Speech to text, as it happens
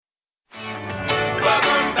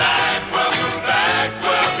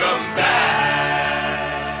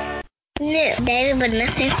Dating but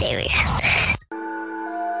nothing serious.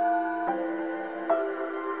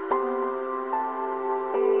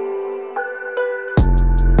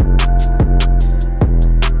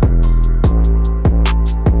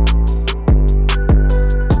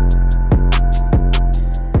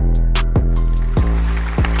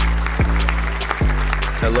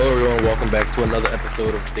 Hello, everyone. Welcome back to another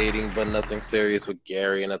episode of Dating But Nothing Serious with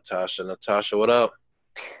Gary and Natasha. Natasha, what up?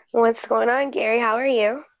 What's going on, Gary? How are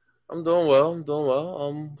you? I'm doing well. What's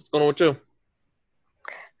going on with you?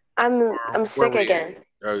 I'm sick again.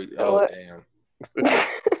 Damn.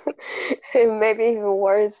 It may be even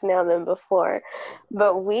worse now than before,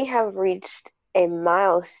 but we have reached a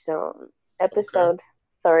milestone. Episode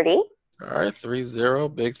 30. All right,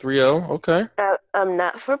 3-0, big 3-0. Okay. I'm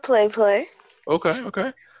not for play.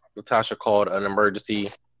 Okay. Natasha called an emergency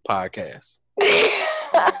podcast.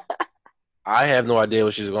 I have no idea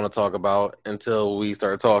what she's going to talk about until we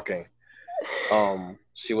start talking.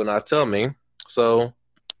 She will not tell me. So,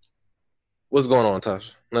 what's going on,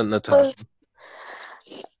 Natasha?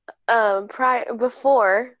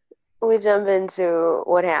 Before we jump into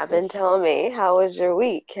what happened, tell me, how was your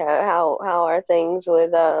week? How are things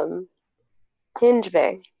with Hinge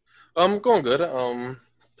Bay? Going good. I'm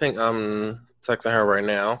texting her right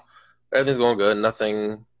now. Everything's going good.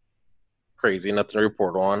 Nothing crazy. Nothing to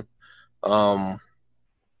report on. I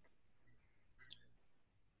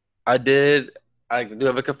do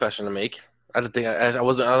have a confession to make. I don't think I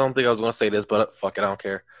was going to say this, but fuck it, I don't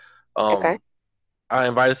care. Okay. I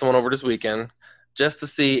invited someone over this weekend just to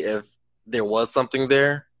see if there was something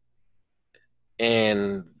there,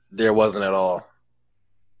 and there wasn't at all.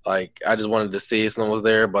 Like, I just wanted to see if someone was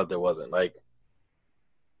there, but there wasn't. Like,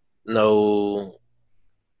 no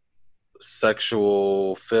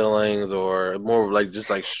sexual feelings, or more of like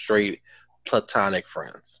just like straight platonic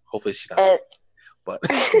friends. Hopefully she's not. But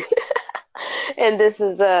and this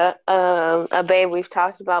is a babe we've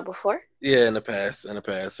talked about before. Yeah, in the past.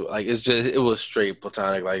 Like, it was straight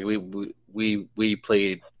platonic. Like, we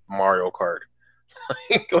played Mario Kart.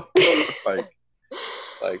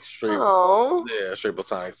 like straight. Aww. Yeah, straight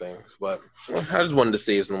platonic things. But I just wanted to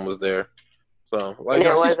see if someone was there. So, like,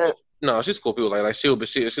 it wasn't. No, she's cool people. Like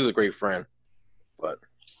she's a great friend. But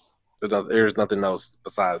there's nothing else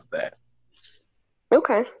besides that.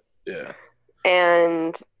 Okay. Yeah.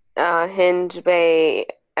 And Hinge Bay,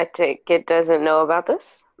 I take it, doesn't know about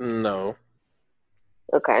this? No.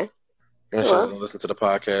 Okay. And she doesn't listen to the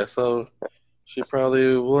podcast, so she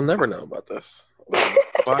probably will never know about this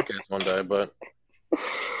podcast one day. But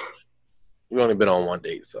we've only been on one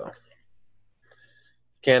date, so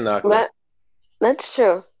can't knock it. That's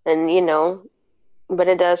true. And, but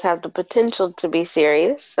it does have the potential to be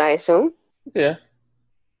serious, I assume. Yeah.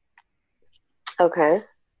 Okay.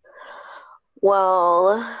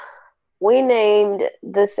 Well, we named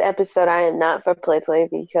this episode I Am Not for Play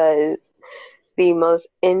because the most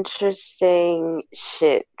interesting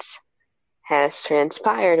shit has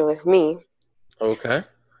transpired with me. Okay.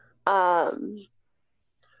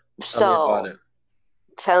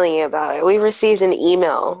 Telling you about it. We received an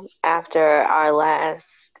email after our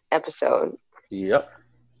last episode. Yep.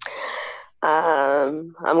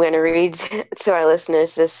 I'm going to read to our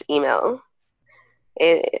listeners this email.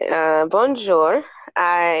 Bonjour.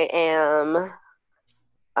 I am,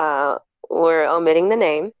 we're omitting the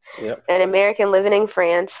name. Yep. An American living in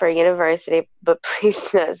France for university, but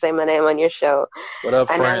please do not say my name on your show. What up,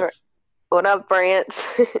 France? What up, France?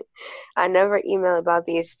 I never email about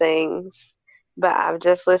these things, but I've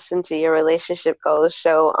just listened to your Relationship Goals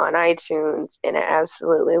show on iTunes, and I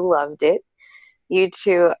absolutely loved it. You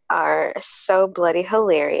two are so bloody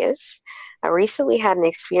hilarious. I recently had an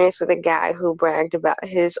experience with a guy who bragged about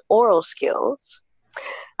his oral skills.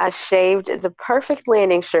 I shaved the perfect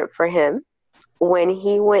landing strip for him. When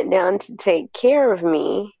he went down to take care of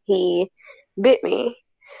me, he bit me.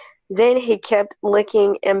 Then he kept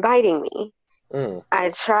licking and biting me. I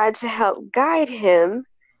tried to help guide him,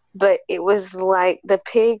 but it was like the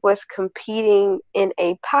pig was competing in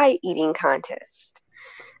a pie eating contest.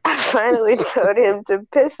 I finally told him to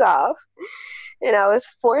piss off, and I was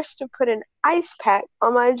forced to put an ice pack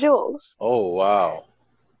on my jewels. Oh, wow.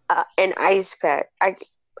 An ice pack.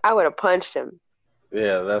 I would have punched him.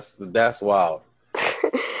 Yeah, that's wild.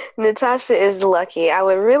 Natasha is lucky. I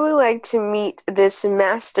would really like to meet this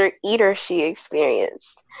master eater she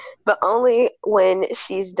experienced, but only when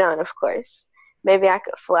she's done, of course. Maybe I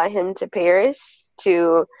could fly him to Paris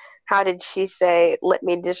to, how did she say, let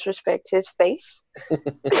me disrespect his face?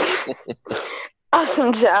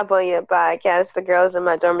 Awesome job on your podcast. The girls in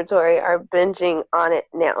my dormitory are binging on it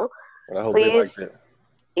now. I hope they liked it.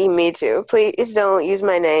 Me too. Please don't use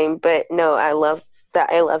my name, but no, I love that.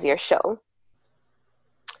 I love your show.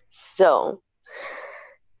 So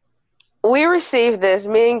we received this.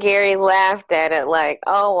 Me and Gary laughed at it like,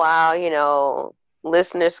 oh wow,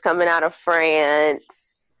 listeners coming out of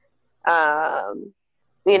France. Um,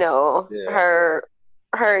 Yeah.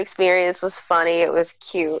 her experience was funny. It was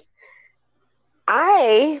cute.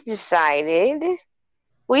 I decided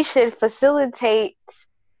we should facilitate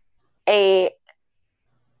a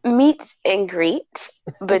meet and greet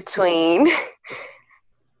between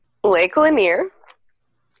Lake Lanier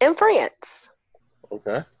and France.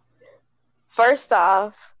 Okay. First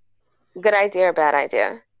off, good idea or bad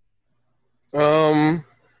idea?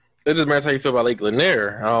 It just matters how you feel about Lake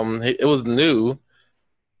Lanier. It was new.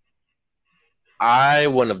 I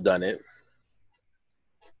wouldn't have done it,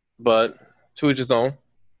 but to each his own.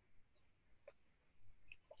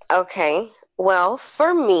 Okay. Well,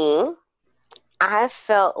 for me, I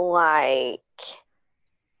felt like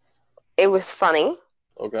it was funny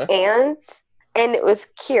Okay. and it was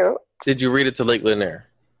cute. Did you read it to Lake Lanier?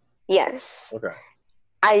 Yes. Okay.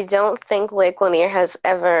 I don't think Lake Lanier has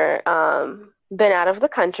ever been out of the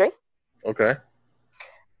country. Okay.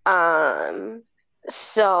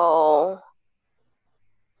 So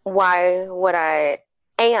why would I?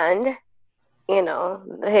 And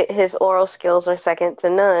his oral skills are second to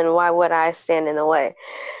none. Why would I stand in the way?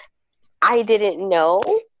 I didn't know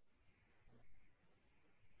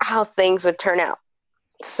how things would turn out.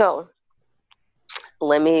 So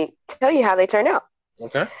let me tell you how they turned out.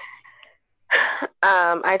 Okay.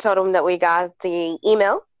 I told him that we got the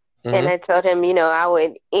email, Mm-hmm. and I told him,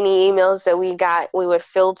 any emails that we got, we would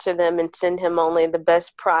filter them and send him only the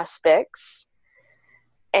best prospects.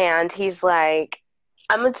 And he's like,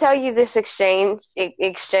 I'm gonna tell you this exchange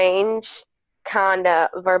kind of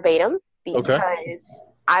verbatim because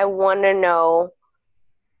I want to know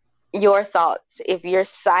your thoughts, if you're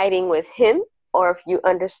siding with him or if you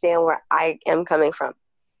understand where I am coming from.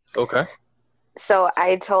 Okay. So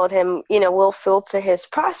I told him, we'll filter his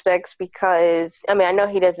prospects because, I know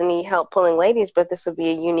he doesn't need help pulling ladies, but this would be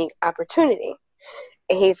a unique opportunity.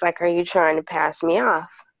 And he's like, are you trying to pass me off?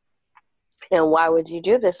 And why would you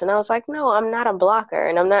do this? And I was like, no, I'm not a blocker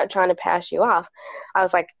and I'm not trying to pass you off. I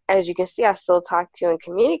was like, as you can see, I still talk to you and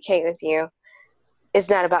communicate with you. It's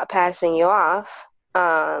not about passing you off.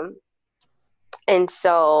 And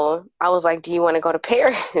so I was like, do you want to go to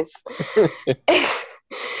Paris?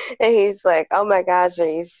 And he's like, oh my gosh, are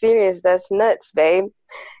you serious? That's nuts, babe.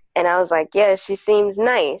 And I was like, yeah, she seems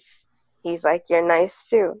nice. He's like, you're nice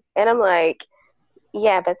too. And I'm like,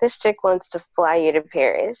 yeah, but this chick wants to fly you to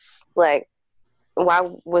Paris. Like,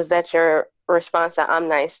 why was that your response that I'm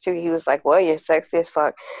nice too? He was like, well, you're sexy as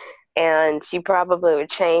fuck. And she probably would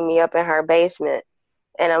chain me up in her basement.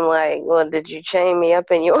 And I'm like, well, did you chain me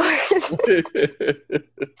up in yours?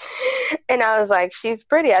 And I was like, she's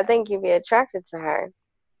pretty. I think you'd be attracted to her.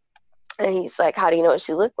 And he's like, how do you know what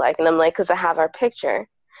she looked like? And I'm like, because I have her picture.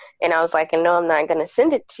 And I was like, no, I'm not going to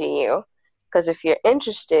send it to you. Because if you're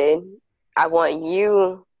interested, I want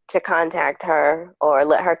you to contact her or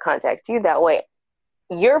let her contact you. That way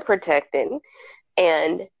you're protected.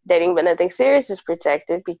 And dating but nothing serious is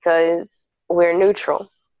protected because we're neutral.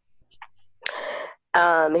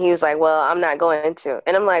 He was like, well, I'm not going to.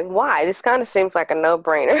 And I'm like, why? This kind of seems like a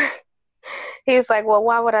no-brainer. He was like, well,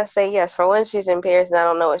 why would I say yes? For one, she's in Paris and I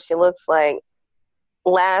don't know what she looks like.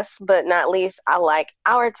 Last but not least, I like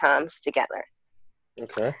our times together.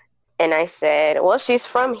 Okay. And I said, well, she's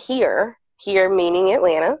from here meaning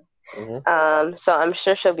Atlanta. Mm-hmm. So I'm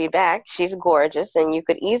sure she'll be back. She's gorgeous, and you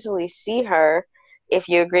could easily see her if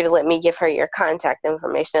you agree to let me give her your contact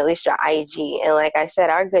information, at least your IG. And like I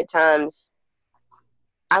said, our good times,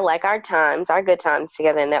 I like our good times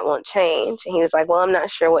together, and that won't change. And he was like, well, I'm not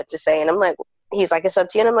sure what to say. And I'm like, he's like, it's up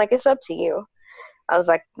to you. And I'm like, it's up to you. I was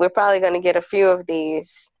like, we're probably going to get a few of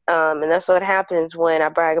these. And that's what happens when I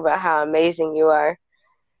brag about how amazing you are.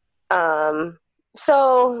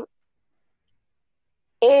 So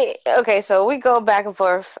we go back and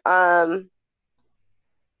forth. And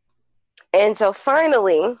so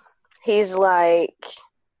finally, he's like,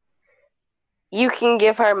 you can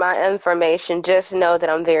give her my information. Just know that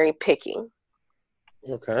I'm very picky.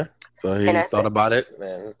 Okay. So he thought about it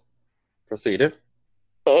and proceeded.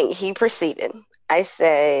 And he proceeded. I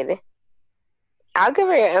said, I'll give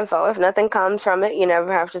her your info. If nothing comes from it, you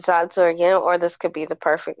never have to talk to her again, or this could be the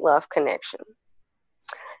perfect love connection.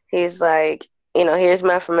 He's like, here's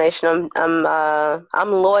my information.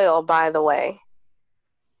 I'm loyal, by the way.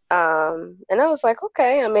 And I was like,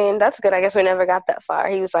 okay, that's good. I guess we never got that far.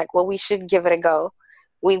 He was like, well, we should give it a go.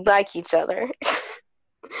 We like each other.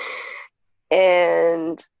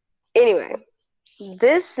 And anyway,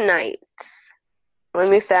 this night, let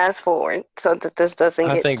me fast forward so that this doesn't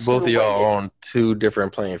I get think too both of y'all winded. are on two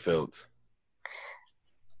different playing fields.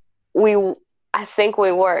 I think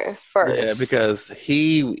we were Yeah, first. because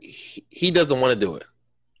he doesn't want to do it.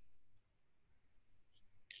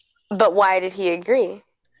 But why did he agree?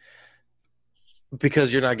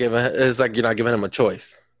 Because it's like you're not giving him a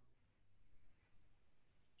choice.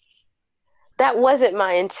 That wasn't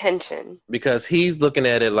my intention. Because he's looking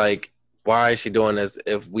at it like, why is she doing this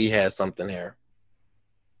if we had something here?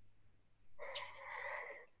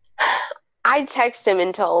 I texted him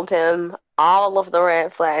and told him all of the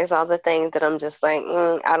red flags, all the things that I'm just like,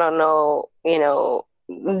 I don't know,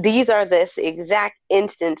 these are the exact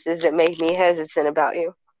instances that make me hesitant about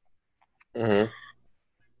you. Mm-hmm.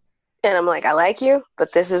 And I'm like, I like you,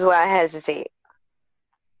 but this is why I hesitate.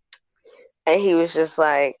 And he was just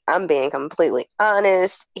like, I'm being completely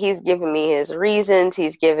honest. He's giving me his reasons.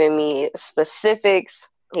 He's giving me specifics.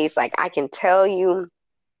 He's like, I can tell you.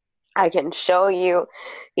 I can show you.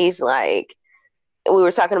 He's like, we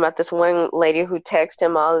were talking about this one lady who texts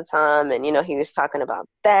him all the time. And, he was talking about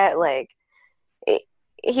that. Like,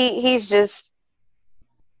 he just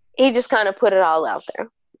kind of put it all out there.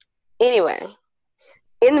 Anyway,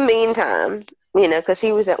 in the meantime, because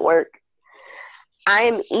he was at work, I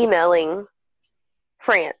am emailing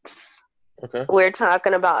France. Okay. We're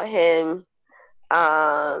talking about him.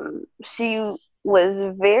 She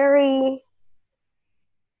was very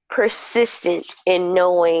persistent in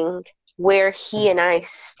knowing where he and I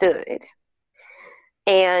stood.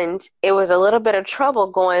 And it was a little bit of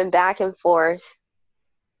trouble going back and forth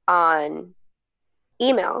on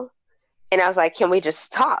email. And I was like, can we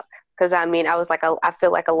just talk? Because I was like, I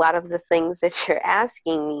feel like a lot of the things that you're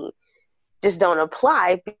asking me just don't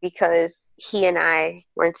apply because he and I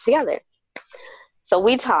weren't together. So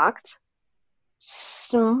we talked.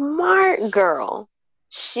 Smart girl.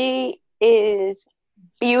 She is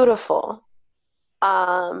beautiful.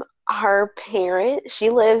 Her parents, she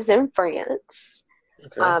lives in France.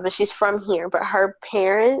 Okay. But she's from here. But her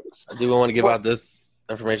parents. I do want to give out this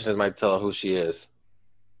information that might tell who she is.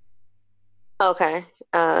 Okay.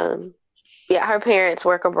 Yeah, her parents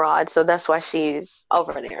work abroad, so that's why she's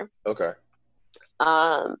over there. Okay.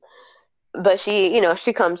 But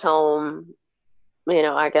she comes home,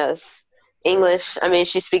 I guess English.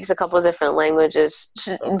 She speaks a couple of different languages.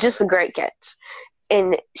 Just a great catch.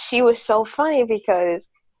 And she was so funny because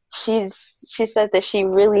she said that she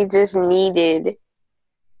really just needed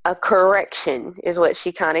a correction, is what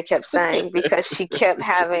she kind of kept saying, because she kept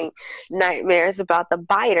having nightmares about the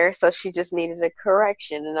biter, so she just needed a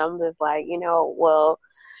correction. And I'm just like, well,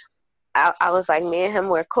 I was like, me and him,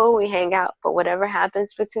 we're cool, we hang out, but whatever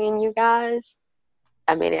happens between you guys,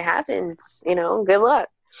 it happens, good luck.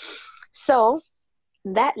 So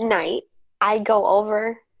that night, I go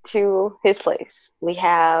over to his place. We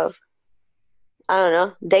have, I don't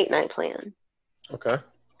know, date night plan. Okay.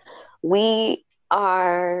 We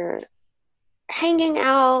are hanging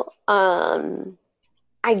out.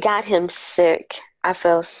 I got him sick. I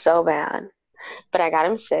feel so bad, but I got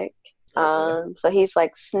him sick. Okay. So he's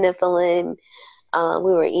like sniffling. We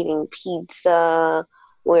were eating pizza.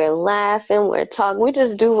 We're laughing. We're talking. We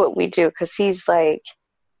just do what we do because he's like,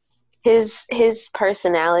 his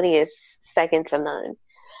personality is second to none.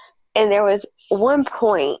 And there was one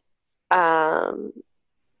point during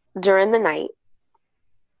the night,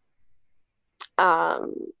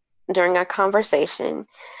 during our conversation,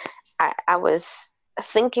 I was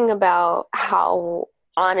thinking about how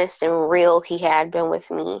honest and real he had been with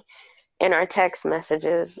me in our text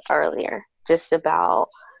messages earlier, just about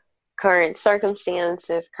current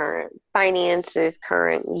circumstances, current finances,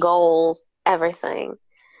 current goals, everything.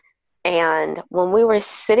 And when we were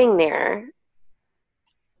sitting there,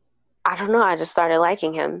 I don't know, I just started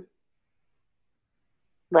liking him.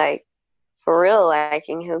 Like, for real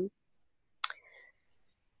liking him.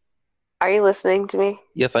 Are you listening to me?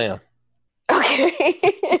 Yes, I am. Okay.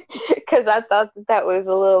 Because I thought that was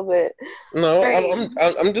a little bit strange.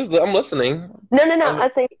 I'm listening. No.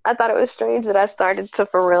 I thought it was strange that I started to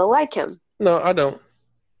for real like him. No, I don't.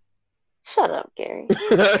 Shut up, Gary.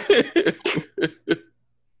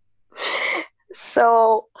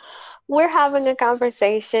 So we're having a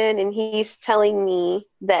conversation, and he's telling me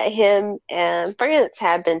that him and France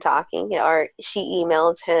had been talking, or she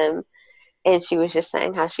emailed him, and she was just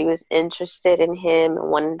saying how she was interested in him and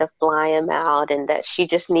wanted to fly him out, and that she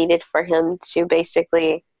just needed for him to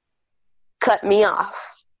basically cut me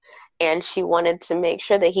off. And she wanted to make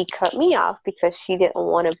sure that he cut me off because she didn't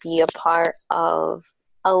want to be a part of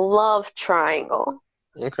a love triangle.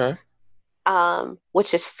 Okay.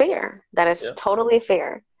 which is fair. That is Yeah. totally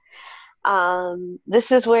fair.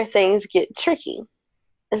 This is where things get tricky.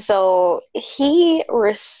 So he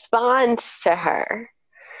responds to her,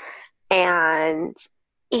 and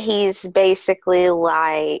he's basically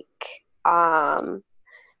like, um,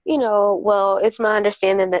 well, it's my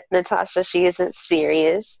understanding that Natasha, she isn't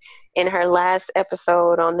serious. In her last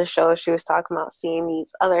episode on the show, she was talking about seeing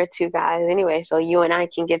these other two guys anyway, so you and I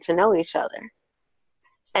can get to know each other.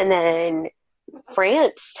 And then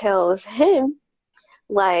France tells him,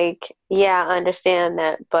 like, yeah, I understand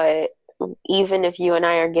that, but even if you and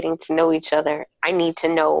I are getting to know each other, I need to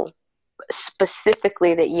know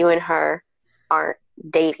specifically that you and her aren't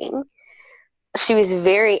dating. She was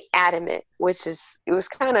very adamant, it was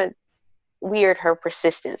kind of weird, her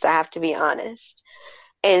persistence, I have to be honest.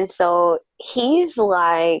 And so he's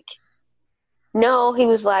like, no, he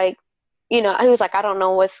was like, he was like, I don't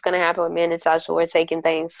know what's going to happen with me and Natasha. We're taking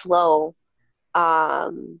things slow.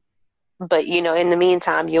 But, in the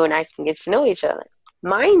meantime, you and I can get to know each other.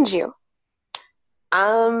 Mind you,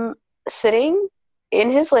 I'm sitting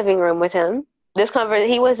in his living room with him.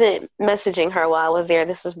 He wasn't messaging her while I was there.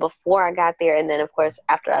 This was before I got there. And then, of course,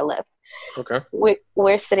 after I left. Okay.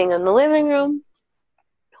 We're sitting in the living room.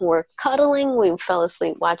 We're cuddling. We fell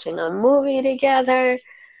asleep watching a movie together.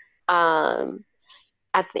 At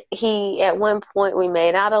one point we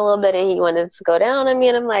made out a little bit, and he wanted to go down on me,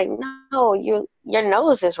 and I'm like, no, your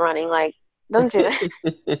nose is running. Like, don't do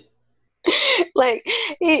that. Like,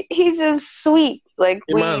 he's just sweet. Like,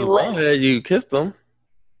 You might as well have you kissed him.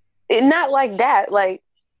 Not like that. Like,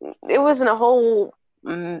 it wasn't a whole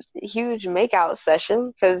huge makeout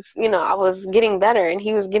session because I was getting better and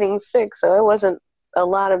he was getting sick, so it wasn't a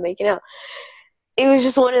lot of making out. It was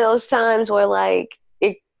just one of those times where, like,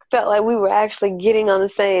 it felt like we were actually getting on the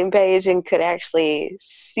same page and could actually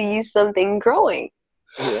see something growing.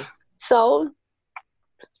 Yeah. So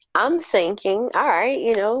I'm thinking, all right,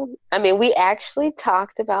 we actually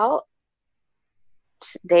talked about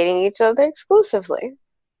dating each other exclusively.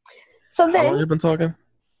 So how long you been talking?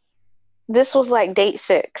 This was like date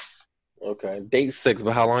 6. Okay, date 6,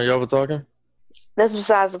 but how long y'all been talking? That's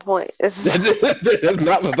besides the point. That's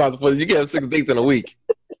not besides the point. You can have 6 dates in a week.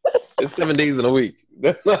 It's 7 days in a week.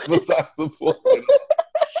 That's not besides the point.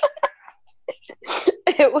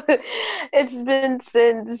 It's been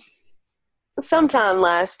since sometime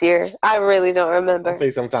last year. I really don't remember. I'll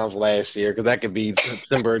say sometimes last year because that could be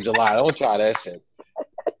September or July. Don't try that shit.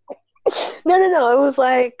 No. It was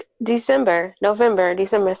like December,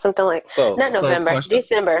 something like. Not November,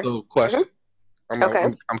 December. So, question. Mm-hmm. Okay.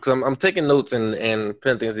 I'm taking notes and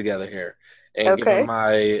putting things together here and giving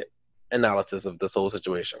my analysis of this whole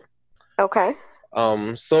situation. Okay.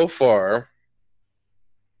 So far,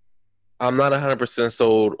 I'm not 100%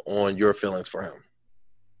 sold on your feelings for him.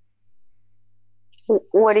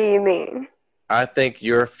 What do you mean? I think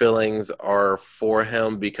your feelings are for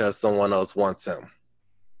him because someone else wants him.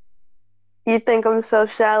 You think I'm so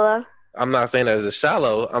shallow? I'm not saying that it's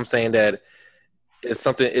shallow. I'm saying that it's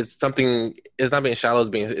not being shallow,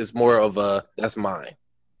 it's more of a, that's mine.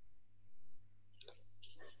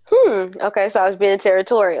 Okay, so I was being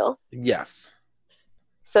territorial. Yes.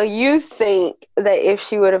 So you think that if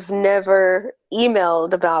she would have never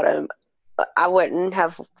emailed about him, I wouldn't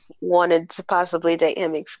have wanted to possibly date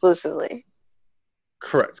him exclusively?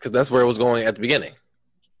 Correct, because that's where it was going at the beginning.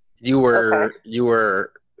 You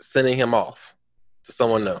were sending him off to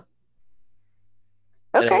someone new.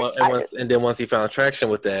 Okay. And then once he found traction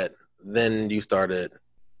with that, then you started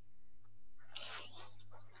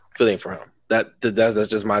feeling for him. That's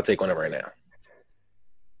just my take on it right now.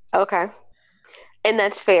 Okay. And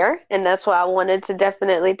that's fair. And that's why I wanted to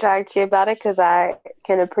definitely talk to you about it, because I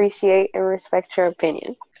can appreciate and respect your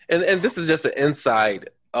opinion. And this is just an insight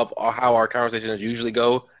of how our conversations usually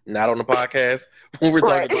go, not on the podcast when we're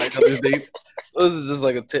talking about each other's dates. So this is just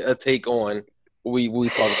like a take on what we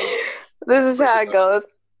talk about. This is how it goes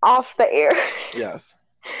off the air. Yes.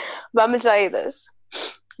 But I'm going to tell you this,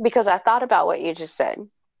 because I thought about what you just said.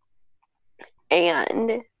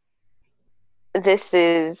 And this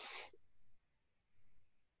is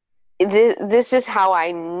how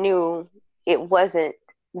I knew it wasn't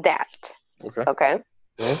that. Okay.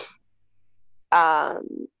 Yeah.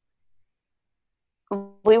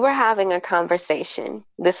 We were having a conversation.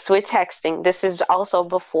 We're texting. This is also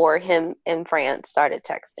before him and France started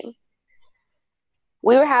texting.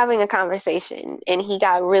 We were having a conversation, and he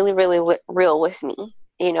got really, really real with me.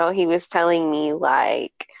 He was telling me,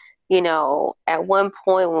 like, at one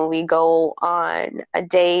point when we go on a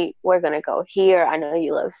date, we're going to go here. I know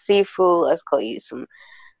you love seafood. Let's go eat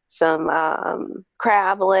some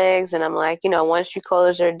crab legs, and I'm like, once you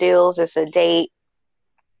close your deals, it's a date.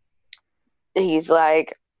 He's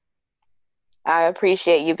like, I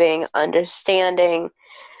appreciate you being understanding.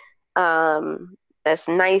 That's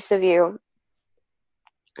nice of you.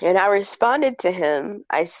 And I responded to him.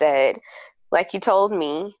 I said, like you told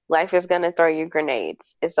me, life is going to throw you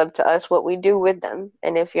grenades. It's up to us what we do with them.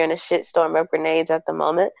 And if you're in a shitstorm of grenades at the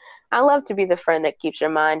moment, I love to be the friend that keeps your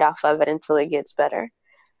mind off of it until it gets better.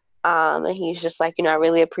 And he's just like, I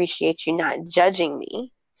really appreciate you not judging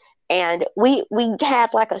me. And we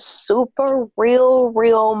had like a super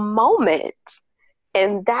real moment.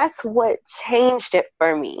 And that's what changed it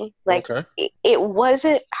for me. Like, it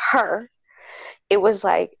wasn't her. It was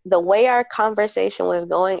like the way our conversation was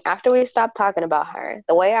going after we stopped talking about her,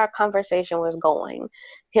 the way our conversation was going,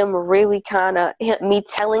 him really me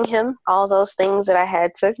telling him all those things that I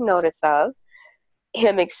had took notice of,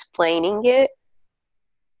 him explaining it,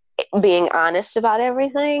 being honest about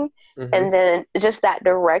everything. And then just that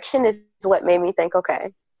direction is what made me think,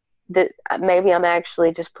 okay, that maybe I'm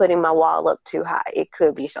actually just putting my wall up too high. It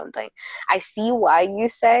could be something. I see why you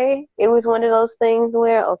say it was one of those things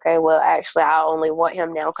where, okay, well, actually, I only want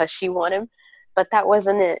him now because she want him, but that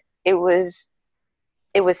wasn't it. It was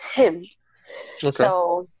him. Okay.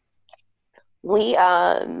 So we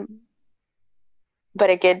but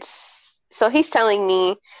it gets, so he's telling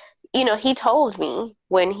me, he told me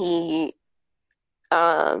when he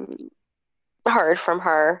heard from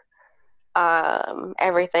her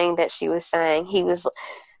everything that she was saying,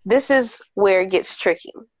 this is where it gets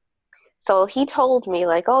tricky. So he told me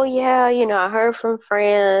like, oh yeah, I heard from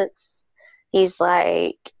France. He's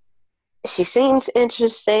like, she seems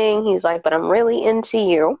interesting. He's like, but I'm really into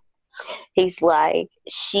you. He's like,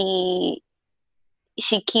 she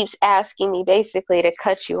keeps asking me basically to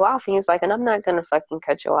cut you off. And he's like, and I'm not gonna fucking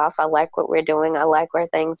cut you off. I like what we're doing. I like where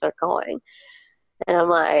things are going. And I'm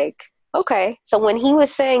like, okay. So when he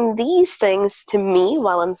was saying these things to me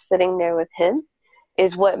while I'm sitting there with him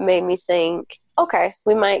is what made me think, okay,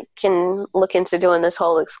 we can look into doing this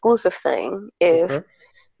whole exclusive thing. If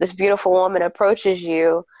this beautiful woman approaches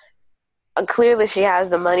you, clearly she has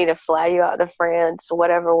the money to fly you out to France,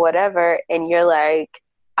 whatever, and you're like,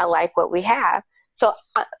 I like what we have. So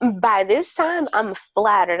by this time, I'm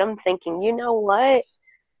flattered. I'm thinking, you know what?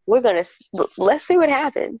 Let's see what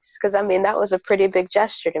happens. Because, that was a pretty big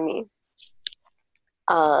gesture to me.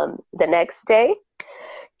 The next day,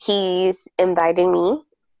 he's inviting me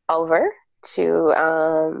over to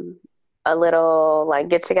a little like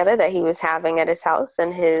get together that he was having at his house,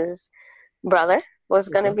 and his brother was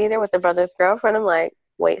going to be there with the brother's girlfriend. I'm like,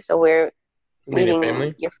 wait, so we're meeting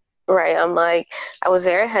family? Right. I'm like, I was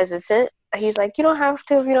very hesitant. He's like, you don't have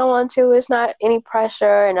to if you don't want to. It's not any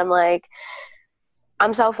pressure. And I'm like,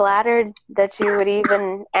 I'm so flattered that you would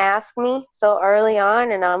even ask me so early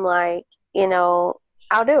on. And I'm like,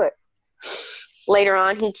 I'll do it. Later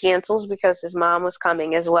on, he cancels because his mom was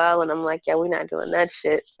coming as well. And I'm like, yeah, we're not doing that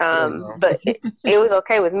shit. But it was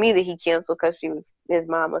okay with me that he canceled because his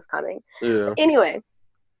mom was coming. Yeah. Anyway,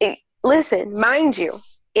 listen, mind you,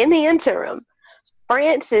 in the interim,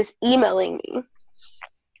 France is emailing me.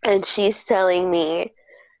 And she's telling me,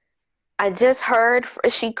 I just heard,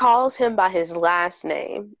 she calls him by his last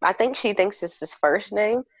name. I think she thinks it's his first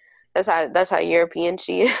name. That's how European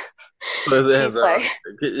she is. She's like,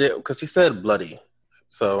 yeah, because she said bloody.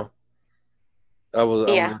 So I was,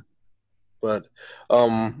 yeah. But,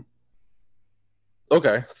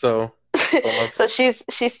 okay, so. So she's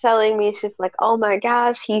telling me, she's like, oh my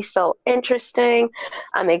gosh, he's so interesting.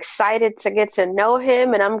 I'm excited to get to know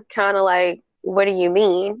him. And I'm kind of like, what do you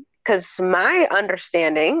mean? Because my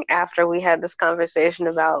understanding after we had this conversation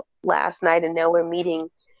about last night and now we're meeting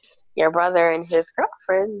your brother and his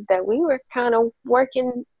girlfriend, that we were kind of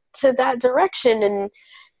working to that direction. And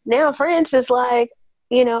now France is like,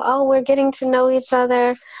 oh, we're getting to know each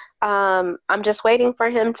other. I'm just waiting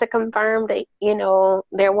for him to confirm that,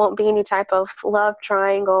 there won't be any type of love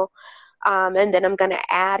triangle. And then I'm going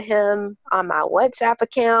to add him on my WhatsApp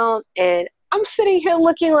account. And I'm sitting here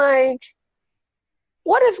looking like,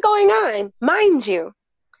 what is going on? Mind you,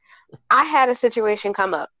 I had a situation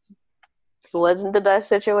come up. It wasn't the best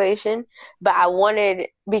situation, but I wanted,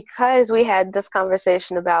 because we had this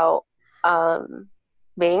conversation about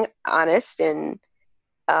being honest and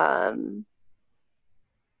let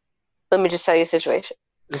me just tell you a situation.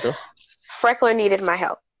 Okay. Freckler needed my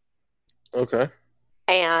help. Okay.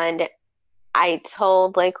 And I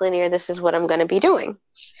told Blake Lanier, this is what I'm going to be doing.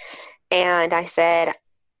 And I said,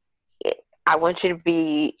 I want you to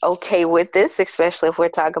be okay with this, especially if we're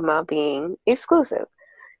talking about being exclusive.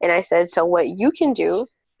 And I said, so what you can do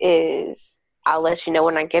is I'll let you know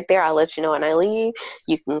when I get there. I'll let you know when I leave.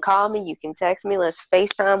 You can call me. You can text me. Let's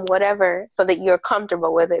FaceTime, whatever, so that you're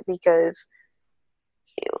comfortable with it because,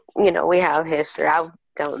 we have history. I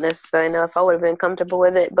don't necessarily know if I would have been comfortable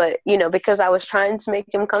with it, but, because I was trying to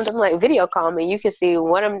make him comfortable, like, video call me. You can see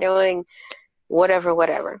what I'm doing,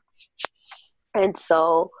 whatever. And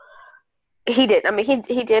so he did. I mean,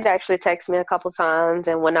 he did actually text me a couple times.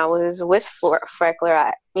 And when I was with Freckler,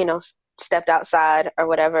 I, stepped outside or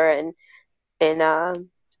whatever and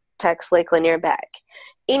text Lake Lanier back.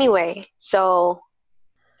 Anyway, so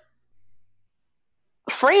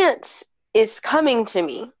France is coming to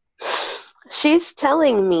me. She's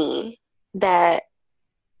telling me that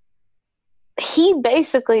he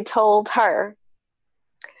basically told her,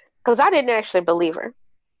 because I didn't actually believe her.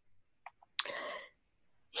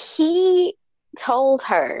 He told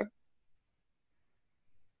her,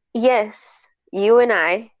 yes, you and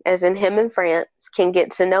I, as in him and France, can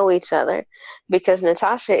get to know each other because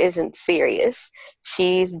Natasha isn't serious.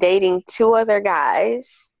 She's dating 2 other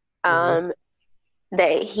guys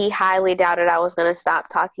that he highly doubted I was going to stop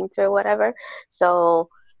talking to or whatever. So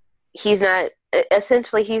he's not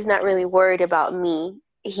really worried about me.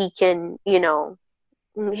 He can, he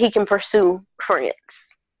can pursue France.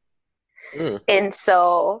 And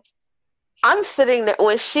so I'm sitting there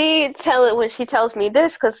when she tells me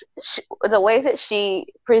this, because the way that she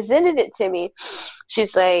presented it to me,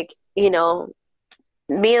 she's like, me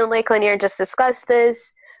and Lake Lanier just discussed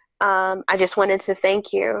this. I just wanted to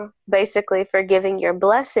thank you basically for giving your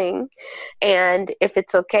blessing. And if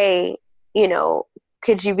it's okay,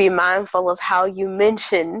 could you be mindful of how you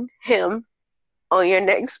mention him on your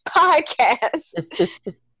next podcast?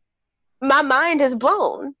 My mind is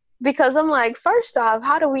blown because I'm like, first off,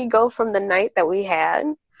 how do we go from the night that we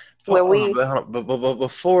had where But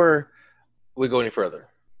before we go any further.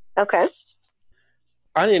 Okay.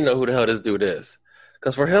 I need to know who the hell this dude is.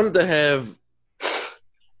 Because for him to have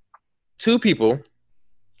 2 people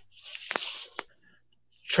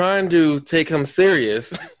trying to take him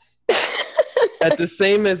serious at the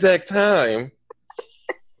same exact time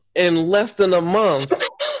in less than a month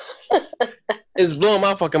is blowing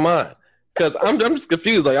my fucking mind. Because I'm just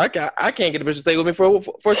confused. Like, I can't get a bitch to stay with me for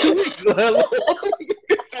 2 weeks.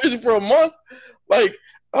 Seriously, for a month. Like,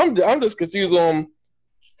 I'm just confused on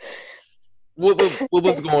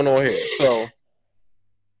what's going on here. So.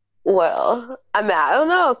 Well, I mean, I don't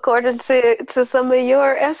know. According to some of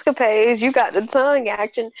your escapades, you got the tongue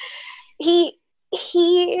action. He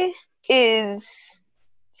is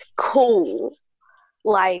cool,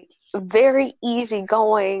 like very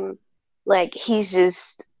easygoing. Like he's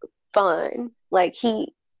just fun. Like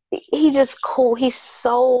he just cool. He's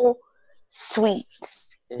so sweet.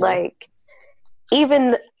 Mm-hmm. Like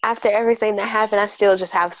even after everything that happened, I still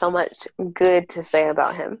just have so much good to say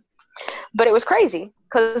about him. But it was crazy.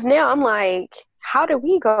 Because now I'm like, how do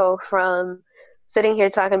we go from sitting here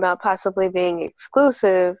talking about possibly being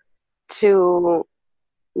exclusive to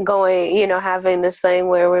going, having this thing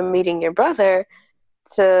where we're meeting your brother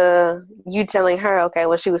to you telling her, okay,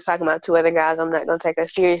 well, she was talking about 2 other guys. I'm not going to take her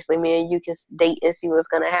seriously. Me and you can date and see what's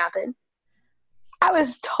going to happen. I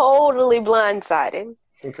was totally blindsided.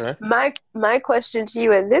 Okay. My question to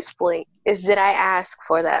you at this point is, did I ask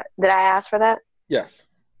for that? Did I ask for that? Yes.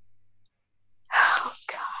 Oh,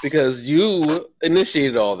 God. Because you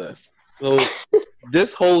initiated all this. So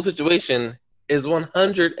this whole situation is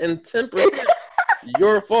 110%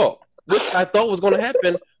 your fault, which I thought was going to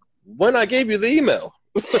happen when I gave you the email.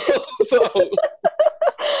 so.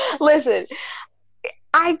 Listen,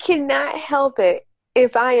 I cannot help it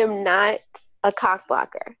if I am not a cock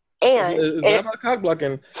blocker. And it's not about cock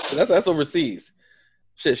blocking. That's overseas.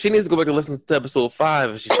 Shit, she needs to go back and listen to episode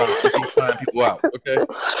 5 if she's trying people out. Okay.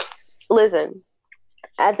 Listen,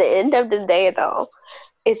 at the end of the day, though,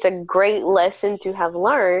 it's a great lesson to have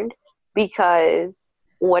learned, because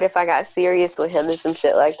what if I got serious with him and some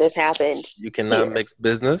shit like this happened? You cannot mix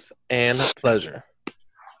business and pleasure.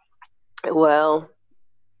 Well,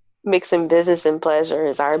 mixing business and pleasure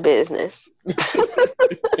is our business.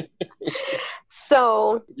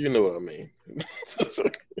 So you know what I mean.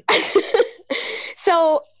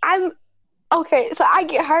 So I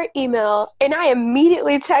get her email and I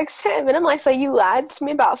immediately text him and I'm like, so you lied to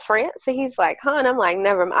me about France? And he's like, huh? And I'm like,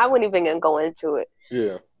 never mind. I wasn't even gonna go into it.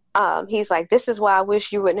 Yeah. He's like, this is why I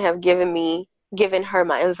wish you wouldn't have given her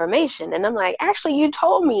my information. And I'm like, actually, you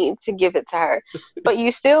told me to give it to her, but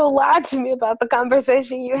you still lied to me about the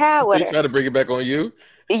conversation you had with her. You try to bring it back on you?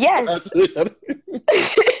 Yes.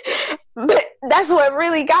 But that's what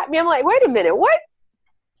really got me. I'm like, wait a minute, what?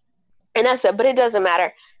 And I said, but it doesn't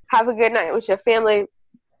matter. Have a good night with your family.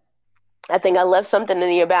 I think I left something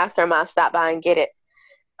in your bathroom. I'll stop by and get it.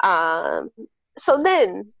 So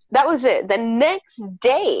then that was it. The next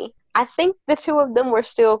day, I think the two of them were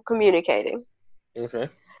still communicating. Okay.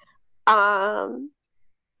 I'm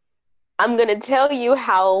gonna tell you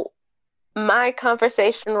how my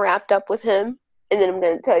conversation wrapped up with him, and then I'm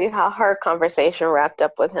gonna tell you how her conversation wrapped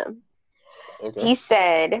up with him. Okay. He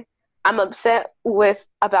said, "I'm upset with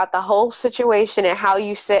about the whole situation and how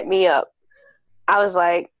you set me up." I was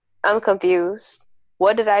like, "I'm confused.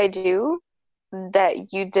 What did I do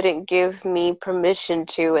that you didn't give me permission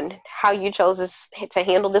to, and how you chose this to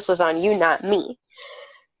handle this was on you, not me."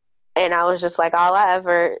 And I was just like, all I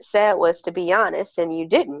ever said was to be honest, and you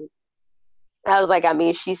didn't. I was like, I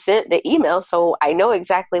mean, she sent the email, so I know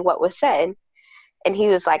exactly what was said. And he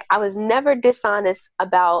was like, I was never dishonest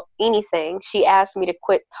about anything. She asked me to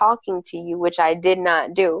quit talking to you, which I did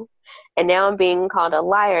not do. And now I'm being called a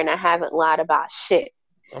liar, and I haven't lied about shit.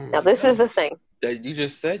 Now, this is the thing. That you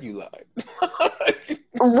just said you lied.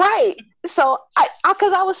 Right. So,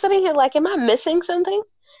 because I was sitting here like, am I missing something?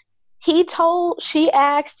 She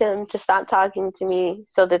asked him to stop talking to me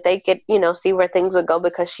so that they could, see where things would go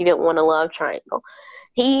because she didn't want a love triangle.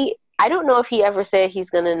 I don't know if he ever said he's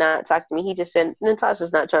going to not talk to me. He just said,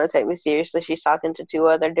 Natasha's not trying to take me seriously. She's talking to two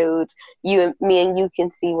other dudes. Me and you can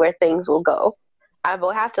see where things will go. I will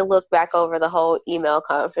have to look back over the whole email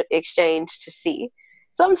exchange to see.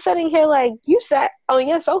 So I'm sitting here like, you sat on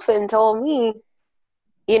your sofa and told me,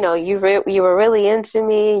 you were really into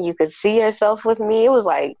me. You could see yourself with me. It was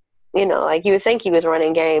like, like you would think he was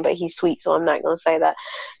running game, but he's sweet, so I'm not going to say that.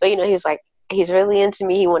 But, he was like, he's really into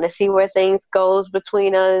me. He want to see where things goes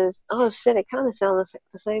between us. Oh, shit, it kind of sounds like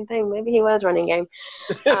the same thing. Maybe he was running game.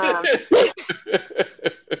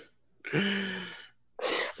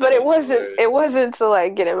 But it wasn't to,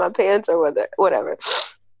 like, get in my pants or whatever.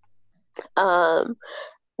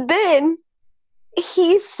 Then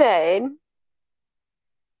he said,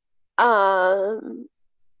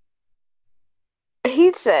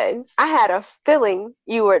 I had a feeling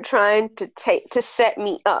you were trying to set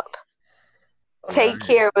me up. Take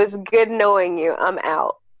care. It was good knowing you. I'm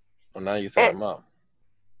out. Well, now you set him up.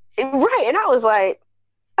 Right. And I was like,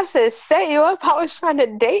 I said, set you up? I was trying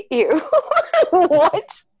to date you. What?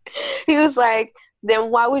 He was like, then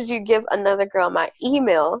why would you give another girl my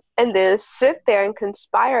email and then sit there and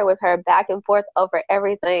conspire with her back and forth over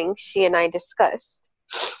everything she and I discussed?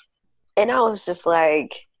 And I was just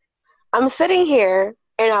like, I'm sitting here,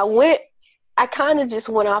 and I kind of just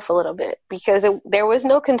went off a little bit because there was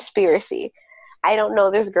no conspiracy. I don't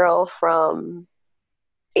know this girl from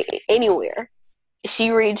anywhere. She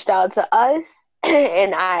reached out to us,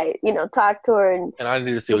 and I, talked to her. And I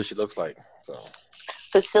need to see what she looks like. So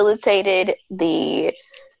facilitated the,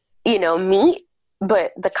 meet.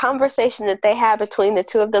 But the conversation that they had between the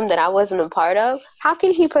two of them that I wasn't a part of, how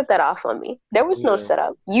can he put that off on me? There was no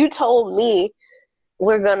setup. You told me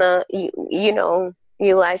we're gonna, you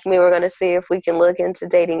like me, we're gonna see if we can look into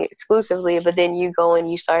dating exclusively, but then you go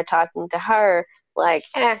and you start talking to her like,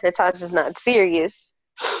 Natasha's not serious.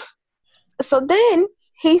 So then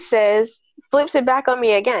he flips it back on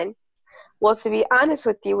me again. Well, to be honest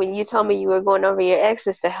with you, when you told me you were going over your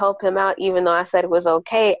exes to help him out, even though I said it was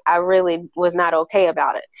okay, I really was not okay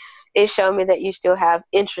about it. It showed me that you still have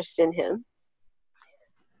interest in him.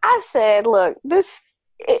 I said, look, this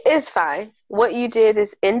is fine. What you did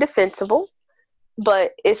is indefensible,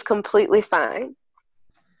 but it's completely fine.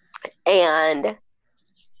 And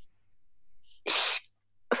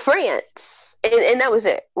France, and that was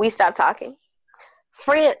it. We stopped talking.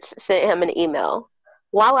 France sent him an email.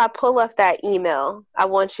 While I pull up that email, I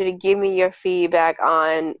want you to give me your feedback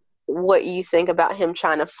on what you think about him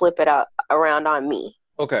trying to flip it around on me.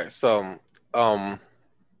 Okay, so I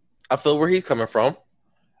feel where he's coming from.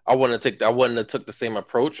 I wouldn't have took the same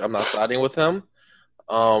approach. I'm not siding with him.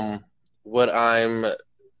 What I'm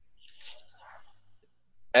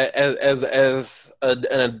as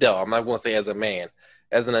an adult, I'm not going to say as a man.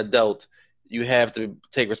 As an adult, you have to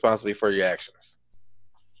take responsibility for your actions.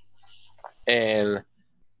 And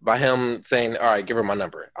by him saying, "All right, give her my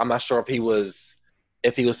number," I'm not sure if he was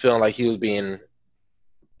feeling like he was being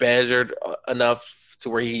badgered enough to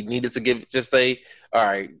where he needed to just say, "All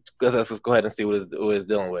right, let's go ahead and see what it's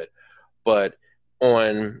dealing with." But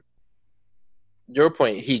on your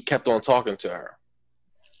point, he kept on talking to her.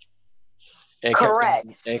 And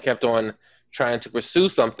correct. Kept on trying to pursue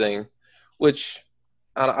something, which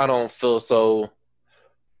I don't feel so.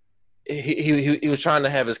 He was trying to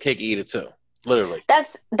have his cake and eat it too, literally.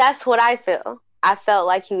 That's what I feel. I felt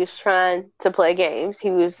like he was trying to play games. He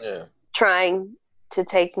was trying to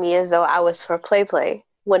take me as though I was for play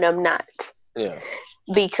when I'm not. Yeah.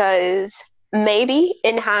 Because maybe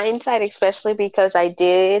in hindsight, especially because I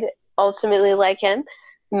did ultimately like him,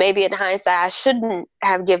 maybe in hindsight, I shouldn't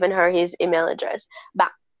have given her his email address.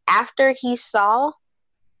 But after he saw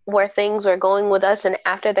where things were going with us and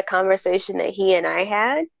after the conversation that he and I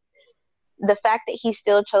had, the fact that he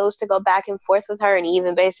still chose to go back and forth with her and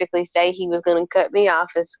even basically say he was going to cut me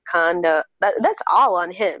off is kind of, that's all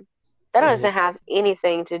on him. That doesn't have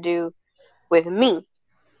anything to do with me.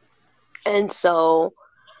 And so,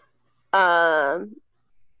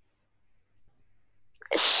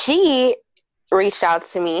 she reached out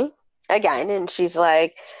to me again and she's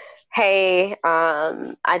like, hey,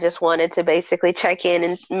 I just wanted to basically check in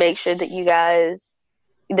and make sure that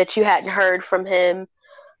that you hadn't heard from him.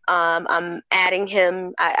 I'm adding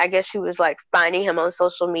him. I guess she was like finding him on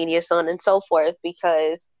social media, so on and so forth,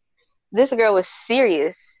 because this girl was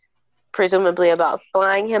serious, presumably, about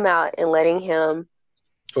flying him out and letting him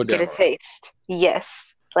get a taste.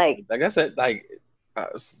 Yes. Like I said,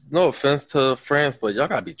 no offense to France, but y'all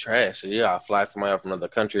gotta be trash. You gotta fly somebody out from another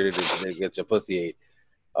country to get your pussy ate.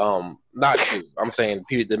 Not you. I'm saying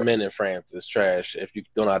the men in France is trash if you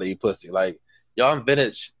don't know how to eat pussy. Like, y'all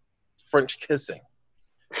invented French kissing,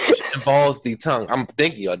 which involves the tongue. I'm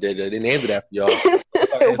thinking y'all did it. They named it after y'all.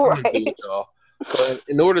 Right. Y'all. But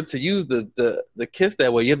in order to use the kiss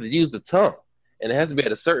that way, you have to use the tongue, and it has to be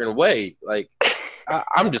at a certain way. Like,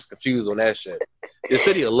 I'm just confused on that shit. The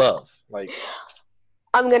city of love, like.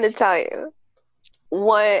 I'm gonna tell you,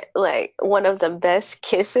 one of the best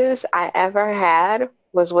kisses I ever had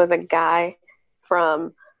was with a guy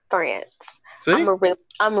from France. See?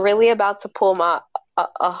 I'm really about to pull my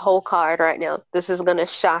a whole card right now. This is gonna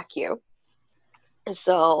shock you.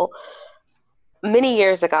 So many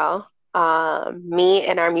years ago, me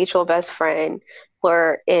and our mutual best friend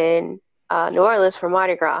were in New Orleans for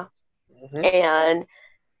Mardi Gras, and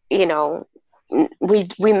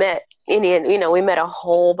we met Indian. We met a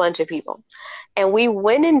whole bunch of people, and we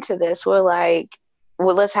went into this. We're like,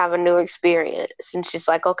 well, let's have a new experience. And she's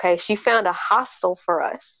like, okay. She found a hostel for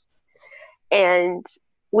us, and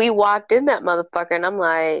we walked in that motherfucker, and I'm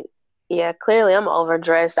like, yeah, clearly I'm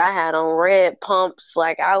overdressed. I had on red pumps,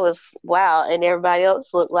 like I was wow, and everybody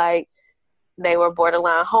else looked like they were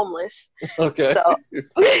borderline homeless. Okay. So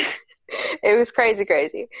it was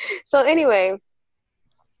crazy. So anyway,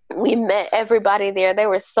 we met everybody there. They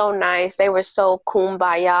were so nice. They were so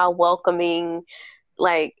kumbaya, welcoming.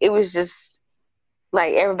 Like, it was just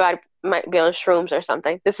like everybody might be on shrooms or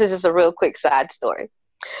something. This is just a real quick side story.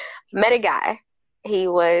 Met a guy. He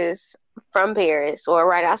was from Paris, or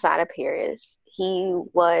right outside of Paris. He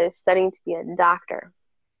was studying to be a doctor.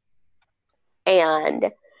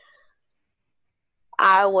 And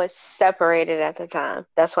I was separated at the time.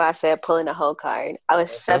 That's why I said pulling a whole card. I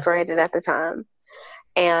was separated at the time.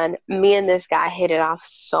 And me and this guy hit it off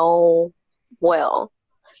so well.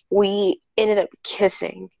 We ended up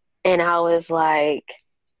kissing. And I was like,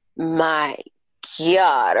 my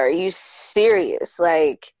God, are you serious?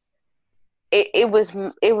 Like, it was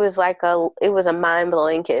a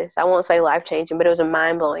mind-blowing kiss. I won't say life-changing, but it was a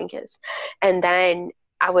mind-blowing kiss. And then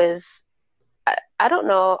I don't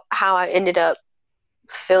know how I ended up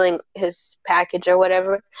filling his package or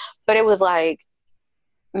whatever, but it was like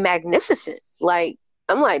magnificent. Like,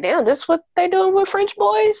 I'm like, damn, this is what they doing with French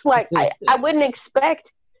boys? Like, I wouldn't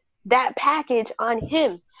expect that package on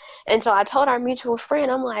him. And so I told our mutual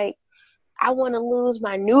friend, I'm like, I want to lose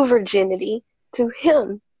my new virginity to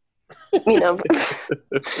him,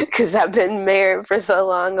 because I've been married for so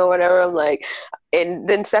long or whatever. I'm like, and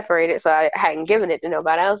then separated, so I hadn't given it to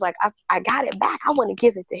nobody. I was like, I got it back. I want to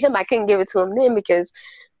give it to him. I couldn't give it to him then because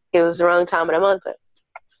it was the wrong time of the month. But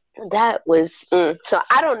that was, so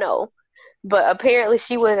I don't know. But apparently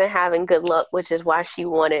she wasn't having good luck, which is why she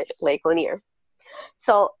wanted Lake Lanier.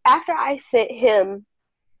 So after I sent him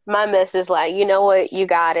my message, like, you know what, you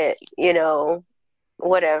got it,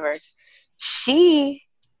 whatever.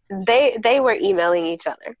 They were emailing each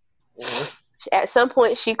other. Mm-hmm. At some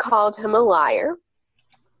point, she called him a liar.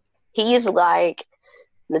 He's like,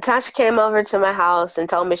 Natasha came over to my house and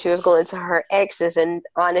told me she was going to her ex's, and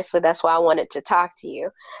honestly, that's why I wanted to talk to you.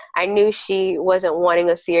 I knew she wasn't wanting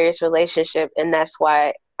a serious relationship, and that's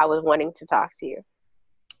why I was wanting to talk to you.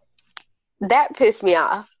 That pissed me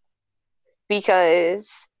off because,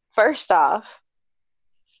 first off,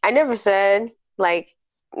 I never said, like,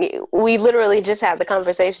 we literally just had the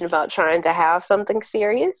conversation about trying to have something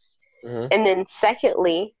serious. Mm-hmm. And then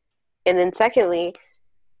secondly,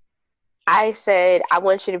 I said, I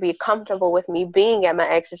want you to be comfortable with me being at my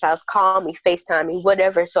ex's house. Call me, FaceTime me,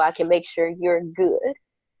 whatever, so I can make sure you're good.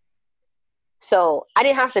 So I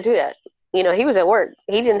didn't have to do that. he was at work.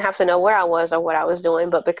 He didn't have to know where I was or what I was doing.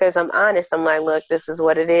 But because I'm honest, I'm like, look, this is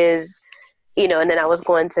what it is. And then I was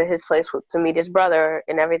going to his place to meet his brother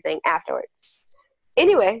and everything afterwards.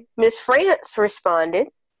 Anyway, Miss France responded.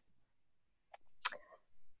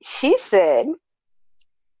 She said,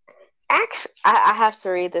 actually, I have to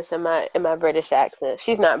read this in my British accent.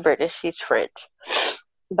 She's not British, she's French.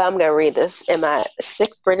 But I'm going to read this in my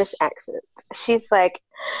sick British accent. She's like,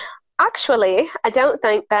 actually, I don't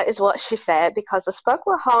think that is what she said because I spoke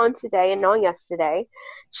with her on today and on yesterday.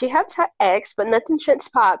 She helped her ex, but nothing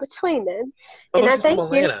transpired between them. And I think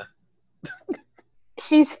Atlanta.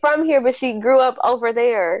 She's from here, but she grew up over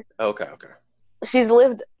there. Okay. She's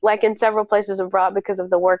lived like in several places abroad because of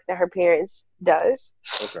the work that her parents does.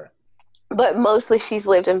 Okay. But mostly she's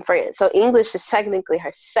lived in France. So English is technically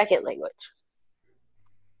her second language.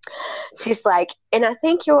 She's like, and I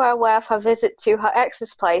think you are aware of her visit to her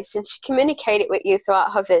ex's place, and she communicated with you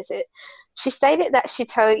throughout her visit. She stated that she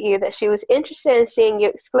told you that she was interested in seeing you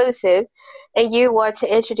exclusive, and you were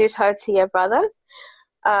to introduce her to your brother.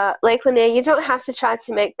 Lake Lanier, you don't have to try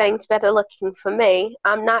to make things better looking for me.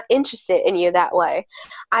 I'm not interested in you that way.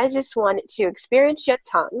 I just wanted to experience your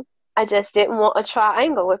tongue. I just didn't want a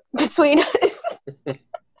triangle between us.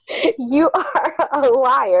 You are a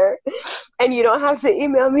liar, and you don't have to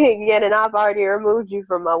email me again, and I've already removed you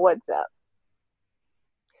from my WhatsApp.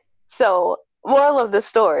 So, moral of the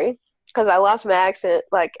story, because I lost my accent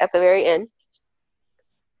like at the very end.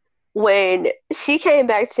 When she came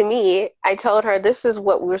back to me, I told her this is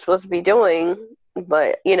what we were supposed to be doing,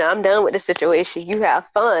 but I'm done with the situation. You have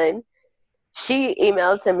fun. She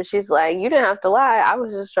emailed him and she's like, you didn't have to lie. I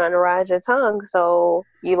was just trying to ride your tongue, so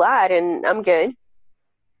you lied and I'm good.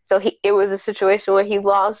 So it was a situation where he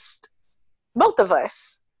lost both of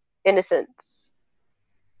us, in a sense.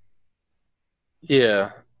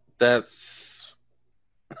 Yeah, that's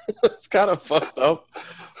it's kind of fucked up,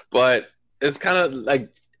 but it's kind of like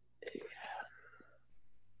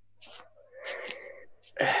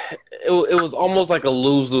it was almost like a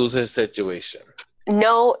lose-lose situation.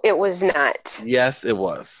 No, it was not. Yes, it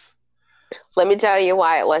was. Let me tell you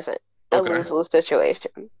why it wasn't a lose-lose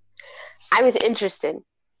situation. I was interested.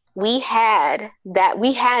 We had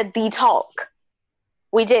the talk.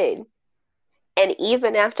 We did. And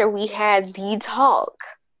even after we had the talk,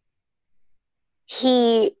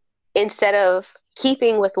 he, instead of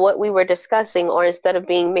keeping with what we were discussing, or instead of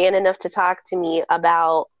being man enough to talk to me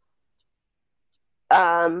about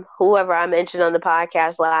whoever I mentioned on the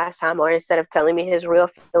podcast last time, or instead of telling me his real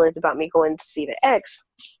feelings about me going to see the ex,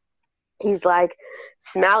 he's like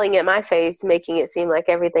smiling at my face, making it seem like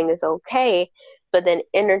everything is okay, but then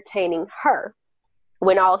entertaining her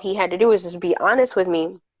when all he had to do was just be honest with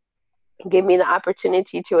me, give me the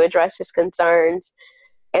opportunity to address his concerns,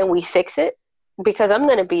 and we fix it. Because I'm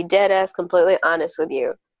going to be dead ass completely honest with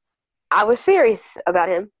you. I was serious about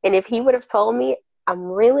him. And if he would have told me, I'm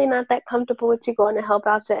really not that comfortable with you going to help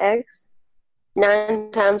out your ex,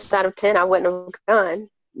 9 times out of 10, I wouldn't have gone.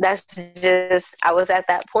 That's just, I was at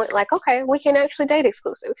that point like, okay, we can actually date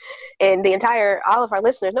exclusive. And all of our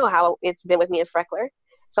listeners know how it's been with me and Freckler.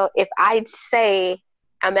 So if I'd say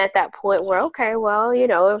I'm at that point where, okay, well,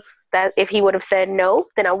 if he would have said no,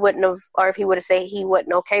 then I wouldn't have, or if he would have said he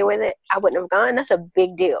wasn't okay with it, I wouldn't have gone. That's a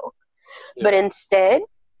big deal. Yeah. But instead,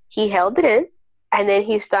 he held it in, and then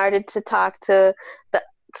he started to talk to the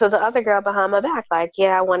other girl behind my back, like,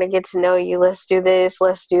 yeah, I want to get to know you. Let's do this.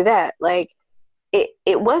 Let's do that. Like,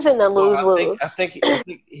 it wasn't a lose-lose. I think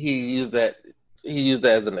he used that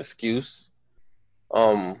as an excuse,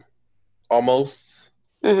 almost,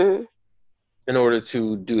 in order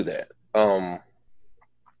to do that.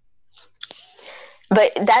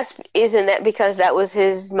 But isn't that because that was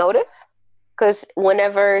his motive? Because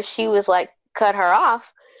whenever she was like, cut her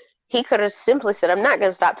off, he could have simply said, I'm not going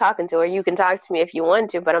to stop talking to her. You can talk to me if you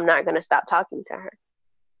want to, but I'm not going to stop talking to her.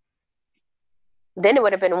 Then it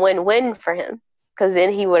would have been win-win for him, because then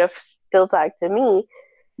he would have still talked to me,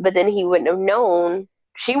 but then she wouldn't have known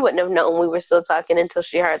we were still talking until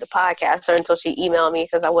she heard the podcast or until she emailed me,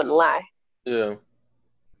 because I wouldn't lie. Yeah.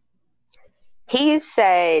 He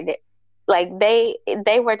said, like, they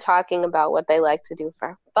were talking about what they like to do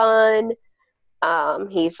for fun.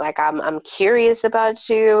 He's like, I'm curious about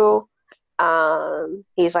you.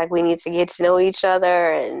 He's like, we need to get to know each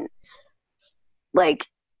other. And like,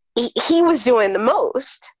 he was doing the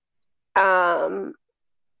most.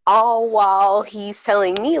 All while he's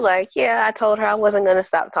telling me like, yeah, I told her I wasn't going to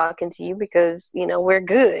stop talking to you because, we're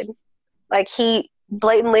good. Like, he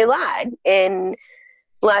blatantly lied and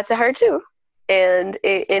lied to her too. And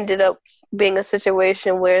it ended up being a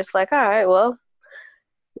situation where it's like, all right, well,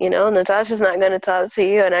 Natasha's not going to talk to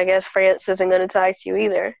you, and I guess France isn't going to talk to you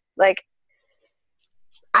either. Like,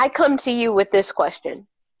 I come to you with this question.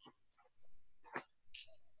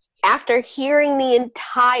 After hearing the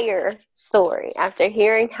entire story, after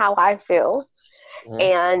hearing how I feel,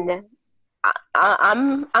 and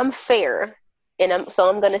I'm fair, and so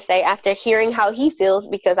I'm going to say after hearing how he feels,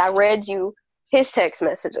 because I read you his text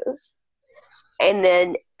messages, and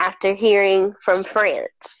then after hearing from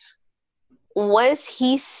France, was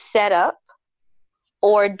he set up,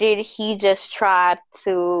 or did he just try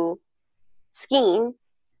to scheme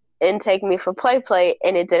and take me for play,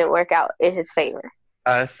 and it didn't work out in his favor?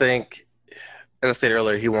 I think, as I said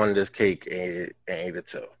earlier, he wanted his cake and ate it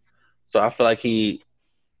too. So I feel like he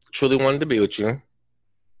truly wanted to be with you.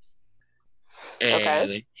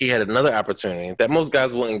 And he had another opportunity that most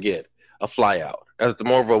guys wouldn't get, a fly out. That's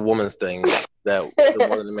more of a woman's thing more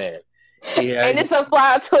than a man. And it's a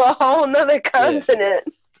fly out to a whole nother continent.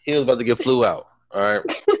 Yeah. He was about to get flew out. All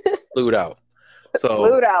right, flued out. So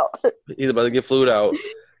flued out. He's about to get flued out.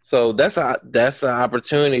 So that's an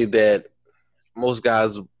opportunity that most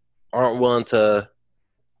guys aren't willing to.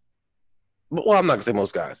 Well, I'm not gonna say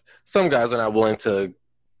most guys. Some guys are not willing to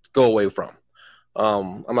go away from.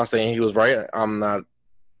 I'm not saying he was right. I'm not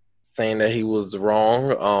saying that he was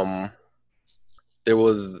wrong. There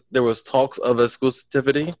was talks of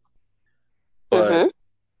exclusivity, but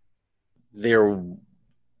there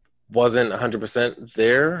wasn't 100%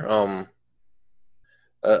 there.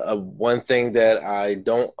 One thing that I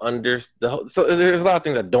don't understand. So there's a lot of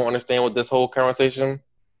things I don't understand with this whole conversation.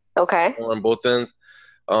 Okay. On both ends.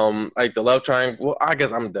 Like the love triangle. Well, I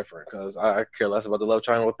guess I'm different because I care less about the love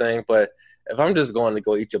triangle thing. But if I'm just going to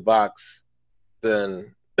go eat your box,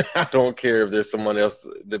 then I don't care if there's someone else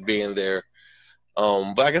that being there.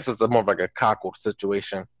 But I guess it's more of like a cockle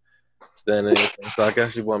situation than anything. So I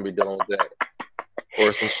guess you wouldn't be dealing with that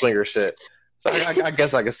or some swinger shit. So I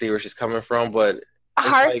guess I can see where she's coming from, but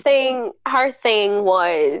her thing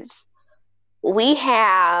was, we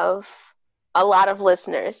have a lot of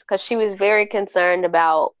listeners, because she was very concerned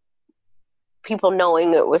about people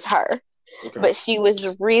knowing it was her. Okay. But she was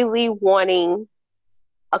really wanting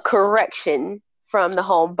a correction from the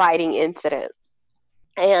whole biting incident.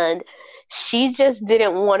 And she just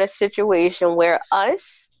didn't want a situation where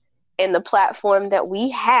us and the platform that we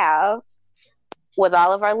have with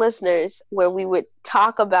all of our listeners, where we would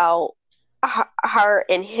talk about her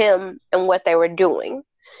and him and what they were doing.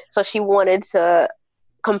 So she wanted to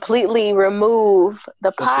completely remove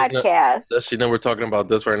the podcast. Does she know we're talking about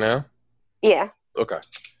this right now? Yeah. Okay.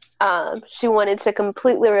 She wanted to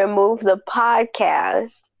completely remove the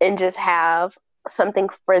podcast and just have something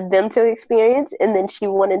for them to experience, and then she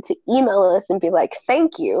wanted to email us and be like,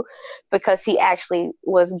 thank you, because he actually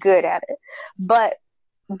was good at it. But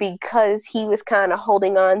because he was kind of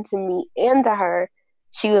holding on to me and to her,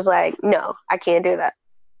 she was like, no, I can't do that.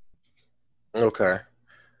 Okay.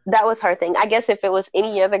 That was her thing. I guess if it was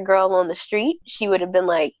any other girl on the street, she would have been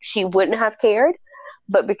like, she wouldn't have cared.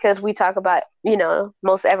 But because we talk about,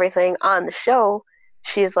 most everything on the show,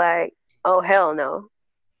 she's like, oh, hell no.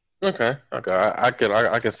 Okay. I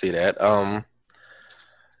can see that.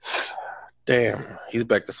 Damn, he's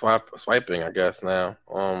back to swiping, I guess now.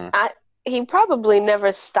 He probably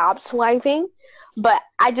never stopped swiping, but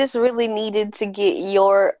I just really needed to get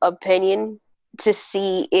your opinion to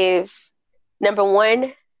see if, number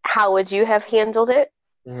one, how would you have handled it?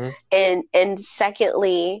 Mm-hmm. And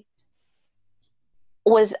secondly,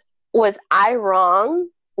 was I wrong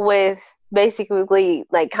with basically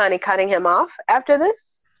like kind of cutting him off after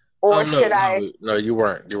this? Or should I? No, you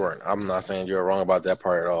weren't. I'm not saying you were wrong about that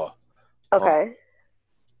part at all. Okay.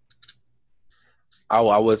 I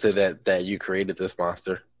would say that you created this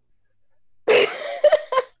monster.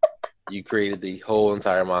 You created the whole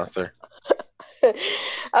entire monster.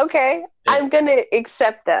 Okay. Yeah. I'm going to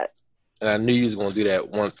accept that. And I knew you was going to do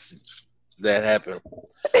that once that happened.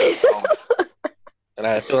 And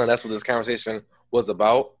I had a feeling that's what this conversation was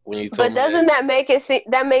about when you told me. But doesn't that make it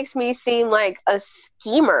that makes me seem like a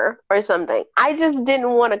schemer or something? I just didn't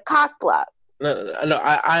want to cock block. No,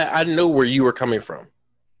 I know where you were coming from.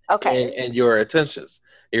 Okay. And your intentions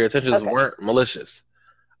weren't malicious.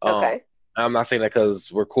 Okay. I'm not saying that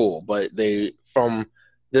because we're cool, but they, from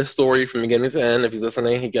this story from beginning to end, if he's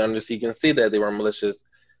listening, he can see that they were malicious.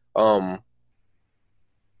 I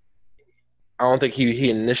don't think he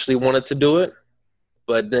initially wanted to do it,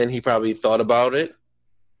 but then he probably thought about it,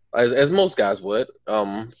 as most guys would.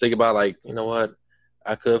 Think about, like, you know what?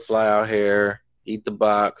 I could fly out here, eat the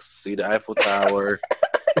box, see the Eiffel Tower.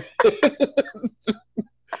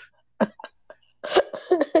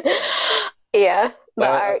 Yeah,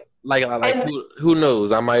 but And who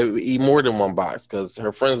knows? I might eat more than one box because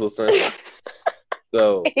her friends will send.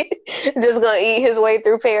 So just gonna eat his way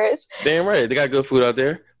through Paris. damn right, they got good food out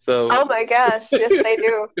there. So Oh my gosh, yes they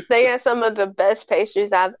do. They have some of the best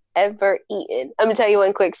pastries I've ever eaten. I'm gonna tell you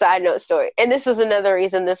one quick side note story, and this is another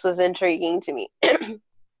reason this was intriguing to me. I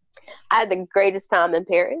had the greatest time in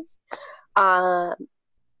Paris. Um,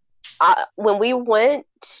 when we went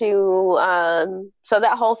to so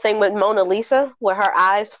that whole thing with Mona Lisa, where her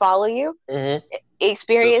eyes follow you,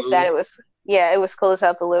 experienced that. It was cool as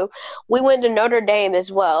hell. The Louvre. We went to Notre Dame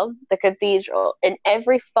as well, the cathedral, and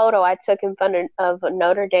every photo I took in front of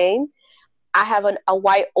Notre Dame, I have a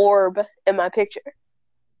white orb in my picture.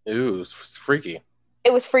 Ew, it's freaky.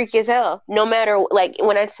 It was freaky as hell. No matter, like,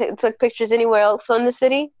 when I took pictures anywhere else in the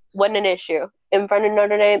city, wasn't an issue. In front of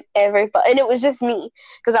Notre Dame, and it was just me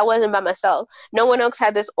because I wasn't by myself. No one else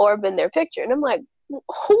had this orb in their picture, and I'm like,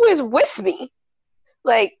 who is with me?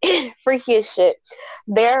 Like, freaky as shit.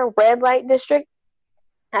 Their red light district,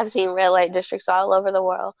 I've seen red light districts all over the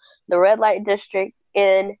world. The red light district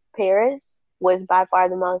in Paris was by far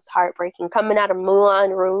the most heartbreaking. Coming out of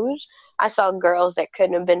Moulin Rouge, I saw girls that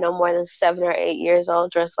couldn't have been no more than 7 or 8 years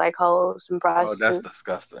old dressed like hoes and prostitutes. Oh, that's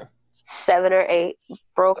disgusting. 7 or 8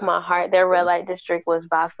 broke my heart. Their red light district was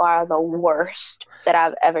by far the worst that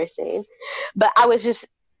I've ever seen. But I was just,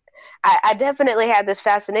 I definitely had this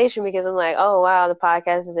fascination because I'm like, oh wow, the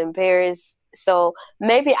podcast is in Paris. So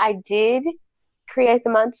maybe I did create the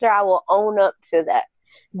monster. I will own up to that.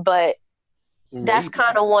 But that's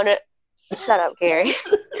kind of one of, shut up, Gary.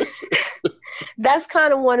 That's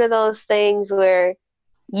kind of one of those things where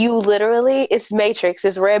you literally, it's Matrix,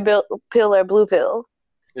 it's red pill or blue pill.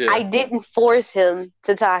 Yeah. I didn't force him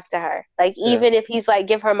to talk to her. Like, even if he's like,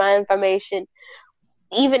 give her my information,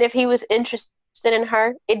 even if he was interested in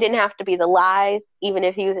her, it didn't have to be the lies. Even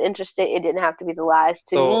if he was interested, it didn't have to be the lies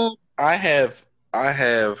to me. I have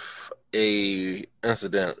a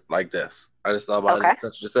incident like this. I just thought about it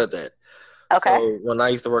since you said that. Okay. So when I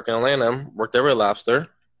used to work in Atlanta, worked at Red Lobster.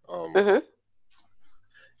 Yeah,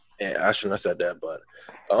 I shouldn't have said that, but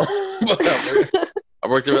I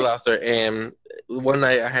worked at Red Lobster, and one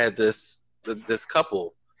night I had this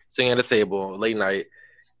couple sitting at a table late night,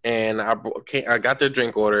 and I got their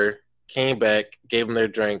drink order, came back, gave them their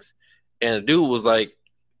drinks, and the dude was like,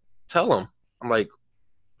 "Tell them." I'm like,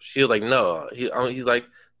 she was like, "No." He's like,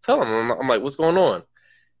 "Tell them." I'm like, "What's going on?"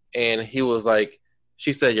 And he was like,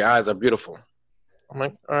 "She said your eyes are beautiful." I'm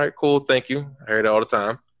like, "All right, cool, thank you." I heard it all the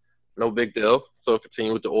time, no big deal. So I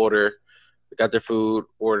continue with the order. We got their food,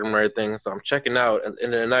 ordered them everything. So I'm checking out, and at the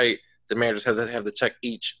end of the night, the managers have to check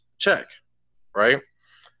each check, right?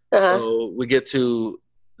 So we get to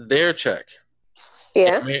their check.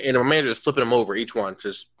 Yeah. And the manager is flipping them over, each one,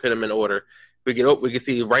 just put them in order. We can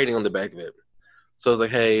see writing on the back of it. So it's like,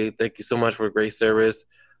 "Hey, thank you so much for a great service.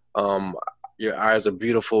 Your eyes are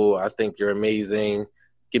beautiful. I think you're amazing.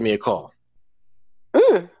 Give me a call."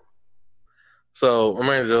 So my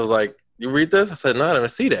manager was like, "You read this?" I said, "No, I didn't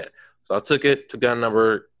see that." So I took down a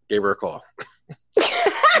number, gave her a call.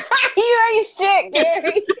 You ain't shit,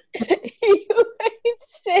 Gary. You ain't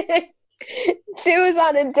shit. She was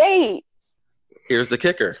on a date. Here's the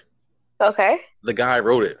kicker. Okay. The guy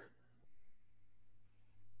wrote it.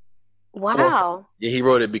 Wow. Yeah, he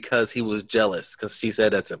wrote it because he was jealous because she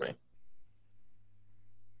said that to me.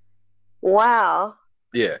 Wow.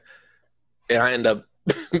 Yeah. And I end up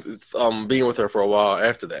being with her for a while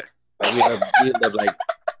after that. Like, we ended up like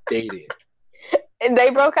dating. And they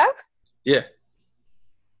broke up? Yeah.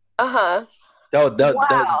 Uh-huh.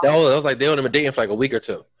 That was like they only been dating for like a week or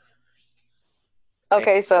two.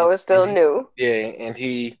 Okay, so it was still new. Yeah, and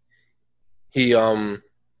he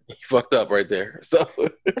fucked up right there. So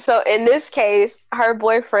in this case, her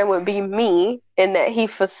boyfriend would be me in that he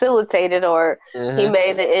facilitated or he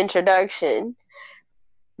made the introduction.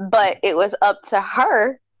 But it was up to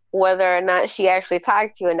her whether or not she actually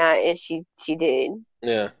talked to you or not, and she did.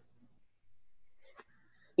 Yeah.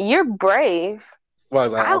 You're brave.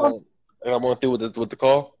 Well, I went through with the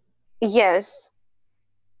call? Yes.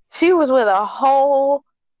 She was with a whole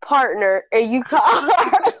partner, and you called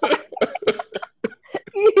her.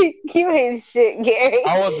 You ain't shit, Gary.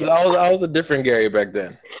 I was a different Gary back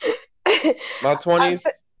then. My 20s.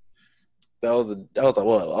 That was what?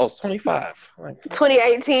 I was 25. Like,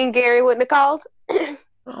 2018, Gary wouldn't have called.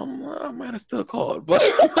 I might have still called, but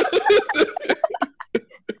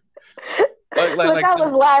like that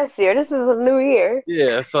was last year. This is a new year.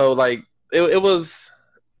 Yeah, so like it was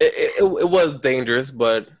dangerous,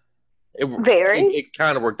 but it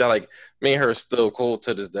kind of worked out. Like, me and her are still cool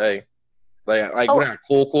to this day. Like we're not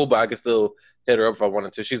cool, but I can still hit her up if I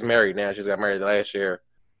wanted to. She's married now. She's got married last year.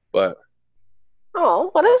 But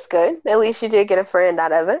Oh, well, that's good. At least you did get a friend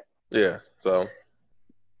out of it. yeah, so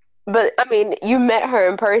But I mean, you met her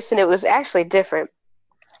in person. It was actually different.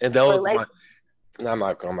 and that Or was like, my. No, I'm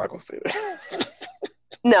not gonna say that.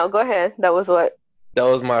 no, go ahead. That was what? That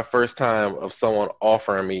was my first time of someone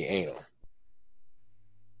offering me anal.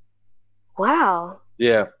 Wow.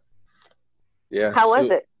 Yeah, yeah. How was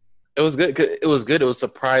it? It was good. It was good. It was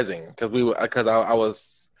surprising because I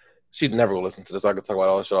was. She'd never listen to this. So I could talk about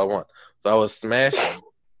all the shit I want. So I was smashing,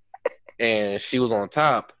 and she was on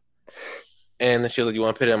top, and she was like, "You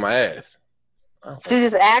want to put it in my ass?" I was She like,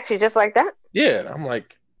 just asked you just like that? yeah. I'm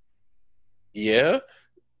like, yeah.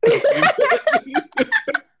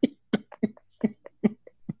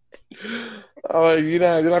 I'm like, you're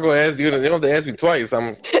not gonna ask you don't have to ask me twice.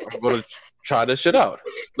 I'm gonna try this shit out.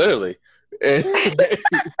 Literally. And,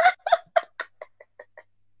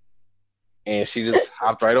 and she just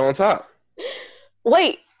hopped right on top.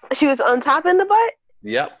 Wait, she was on top in the butt?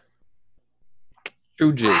 Yep.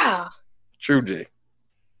 True G. Wow. True G.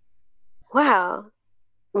 Wow.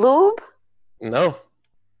 Lube? No.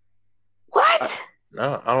 What?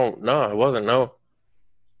 No, I don't. No, it wasn't. No.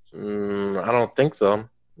 I don't think so.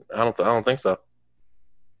 I don't think so.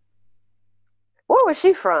 Where was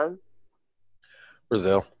she from?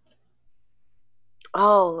 Brazil.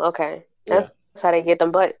 Oh, okay. Yeah. That's how they get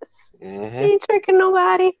them butts. Mm-hmm. Ain't tricking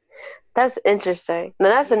nobody. That's interesting. Now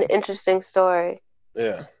that's an interesting story.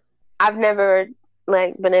 Yeah. I've never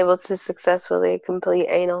been able to successfully complete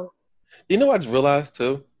anal. You know what I just realized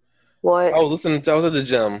too? What? I was at the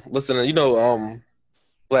gym listening,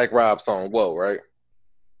 Black Rob's song, Whoa, right?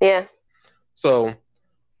 Yeah. So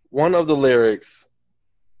one of the lyrics,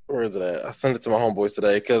 where is it at? I sent it to my homeboys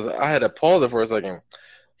today because I had to pause it for a second.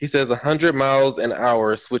 He says 100 miles an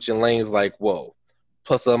hour switching lanes like whoa.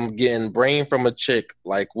 Plus I'm getting brain from a chick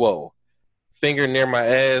like whoa. Finger near my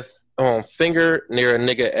ass, finger near a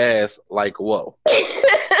nigga ass like whoa.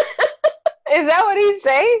 Is that what he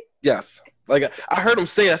say? Yes. Like I heard him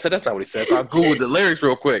say it. I said that's not what he said. So I googled the lyrics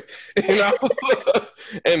real quick.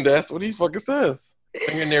 And that's what he fucking says.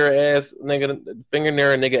 Finger near a ass, nigga. Finger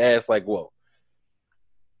near a nigga ass like whoa.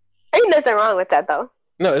 Ain't nothing wrong with that though.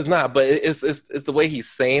 No, it's not. But it's the way he's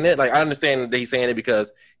saying it. Like I understand that he's saying it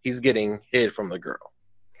because he's getting hit from the girl,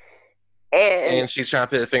 and she's trying to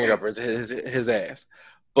put a finger up his ass.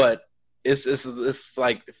 But it's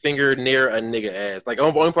like finger near a nigga ass. Like the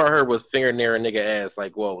only part I heard was finger near a nigga ass.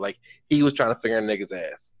 Like whoa, like he was trying to finger a nigga's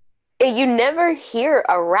ass. And you never hear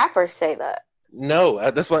a rapper say that. No,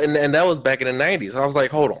 that's why, and that was back in the 90s. I was like,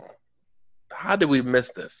 hold on, how did we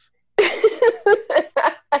miss this?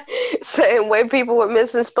 Same way people were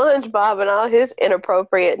missing SpongeBob and all his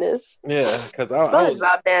inappropriateness. Yeah, because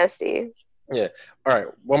SpongeBob nasty. Yeah. All right.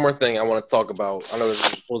 One more thing I want to talk about. I know this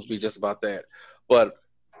is supposed to be just about that, but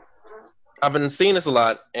I've been seeing this a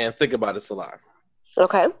lot and thinking about this a lot.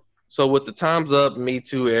 Okay. So with the Time's Up, Me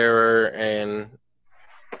Too era, and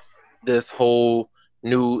this whole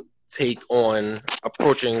new take on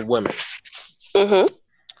approaching women. Mm-hmm.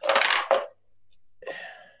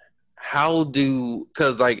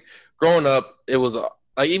 Because like growing up, it was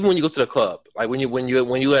like even when you go to the club, like when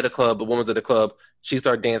you at a club, a woman's at a club, she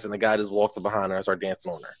start dancing, the guy just walks up behind her and start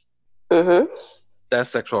dancing on her. Mm-hmm. That's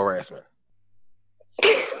sexual harassment.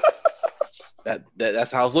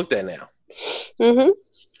 That's how it's looked at now. Mm-hmm.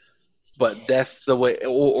 But that's the way,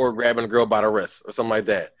 or grabbing a girl by the wrist or something like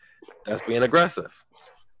that. That's being aggressive.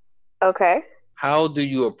 Okay. How do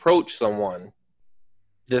you approach someone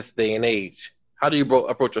this day and age? How do you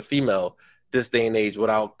approach a female this day and age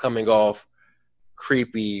without coming off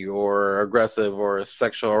creepy or aggressive or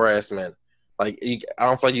sexual harassment? Like, I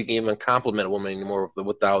don't feel like you can even compliment a woman anymore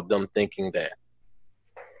without them thinking that.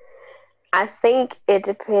 I think it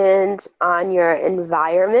depends on your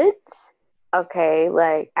environment. Okay,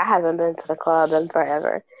 like I haven't been to the club in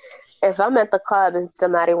forever. If I'm at the club and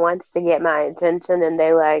somebody wants to get my attention and they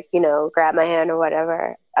grab my hand or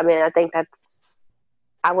whatever, I mean, I think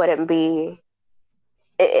I wouldn't be,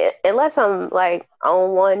 unless I'm like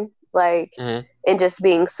on one, Mm-hmm. and just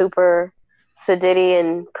being super sedity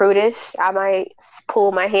and prudish, I might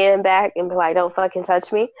pull my hand back and be like, don't fucking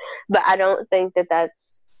touch me. But I don't think that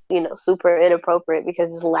that's, super inappropriate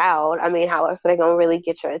because it's loud. I mean, how else are they going to really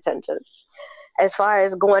get your attention? As far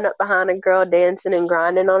as going up behind a girl, dancing and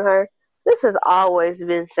grinding on her, this has always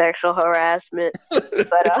been sexual harassment.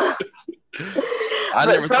 But I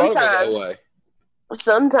never thought of it that way.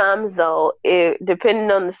 Sometimes, though,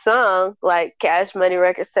 depending on the song, like Cash Money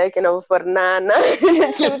Records taking over for the 99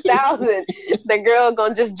 in 2000, the girl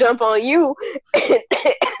gonna just jump on you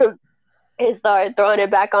and start throwing it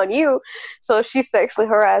back on you. So she's sexually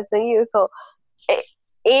harassing you. So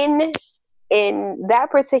in that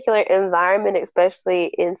particular environment, especially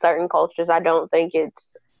in certain cultures, I don't think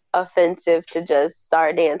it's offensive to just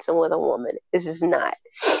start dancing with a woman. It's just not.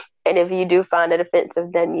 And if you do find it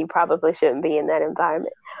offensive, then you probably shouldn't be in that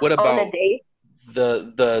environment. What On a about date,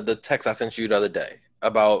 the text I sent you the other day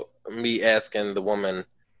about me asking the woman,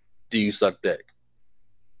 "Do you suck dick?"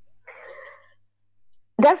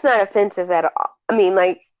 that's not offensive at all. I mean,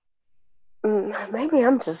 like, maybe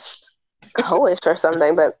I'm just hoish or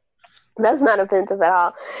something, but that's not offensive at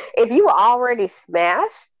all. If you already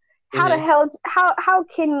smash, how the hell? How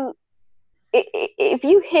can if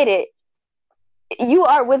you hit it? You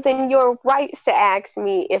are within your rights to ask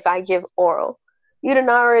me if I give oral. You done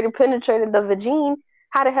already penetrated the vagine.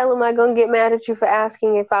 How the hell am I gonna get mad at you for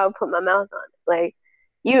asking if I would put my mouth on it? Like,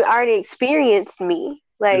 you already experienced me.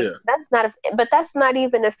 Like, but that's not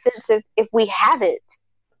even offensive if we haven't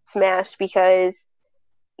smashed, because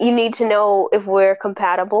you need to know if we're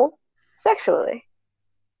compatible sexually.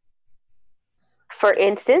 For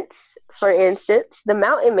instance, the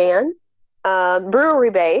Mountain Man,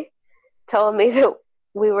 Brewery Bay, told me that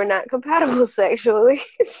we were not compatible sexually.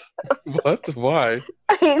 What? Why?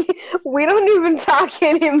 I mean, we don't even talk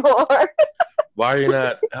anymore. Why are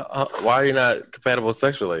you not compatible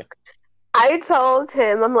sexually? I told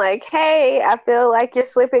him, I'm like, hey, I feel like you're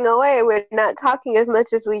slipping away. We're not talking as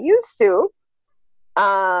much as we used to.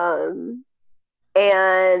 And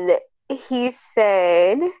he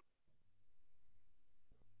said,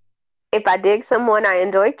 if I dig someone, I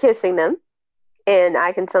enjoy kissing them. And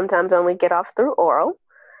I can sometimes only get off through oral.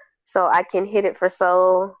 So I can hit it for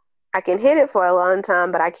a long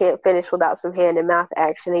time, but I can't finish without some hand and mouth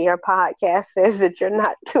action. And your podcast says that you're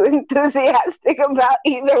not too enthusiastic about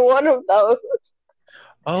either one of those.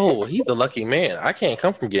 Oh, he's a lucky man. I can't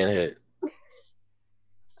come from getting hit.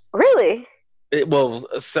 Really? I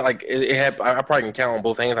probably can count on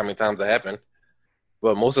both hands how many times that happened.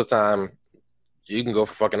 But most of the time, you can go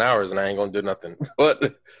for fucking hours and I ain't gonna do nothing.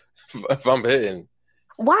 But if I'm hitting,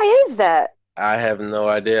 why is that? I have no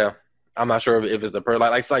idea. I'm not sure if it's the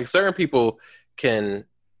like certain people can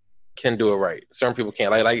do it right. Certain people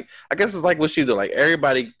can't. Like I guess it's like what she do. Like,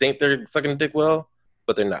 everybody think they're sucking dick well,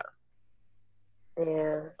 but they're not.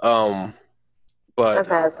 Yeah. But I've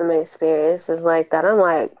had some experiences like that. I'm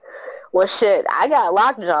like, well, shit, I got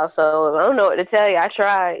lockjaw, so I don't know what to tell you. I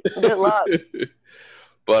tried. Good luck.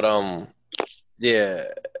 But yeah,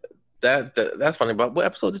 that's funny. But what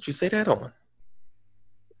episode did you say that on?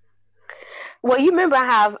 Well, you remember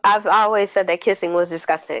how I've always said that kissing was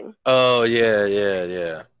disgusting. Oh,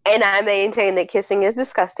 yeah. And I maintain that kissing is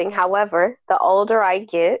disgusting. However, the older I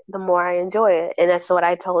get, the more I enjoy it. And that's what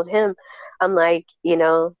I told him. I'm like,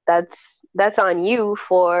 that's on you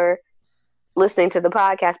for listening to the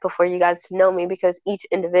podcast before you got to know me, because each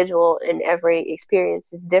individual and every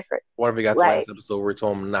experience is different. What if we got to the last episode where we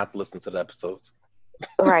told him not to listen to the episodes?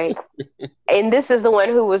 Right. And this is the one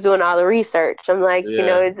who was doing all the research. I'm like,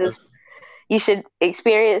 you should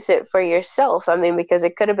experience it for yourself. I mean, because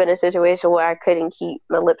it could have been a situation where I couldn't keep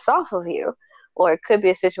my lips off of you, or it could be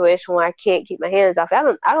a situation where I can't keep my hands off. I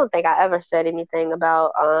don't think I ever said anything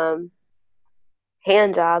about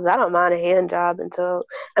hand jobs. I don't mind a hand job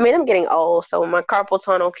I'm getting old, so my carpal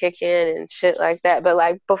tunnel kick in and shit like that. But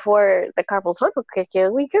like before the carpal tunnel kick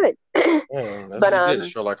in, we good. But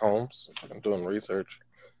Sherlock Holmes. I'm doing research.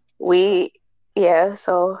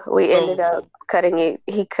 So we ended up cutting it.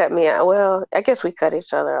 He cut me out. Well, I guess we cut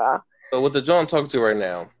each other off. But with the Joe I'm talking to right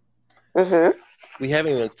now, we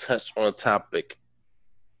haven't even touched on the topic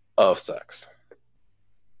of sex.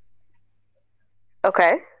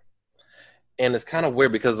 Okay. And it's kind of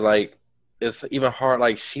weird because, like, it's even hard.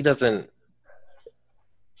 Like, she doesn't.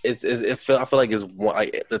 I feel like it's one.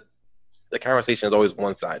 Like, the conversation is always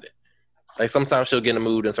one-sided. Like, sometimes she'll get in the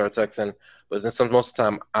mood and start texting, but then most of the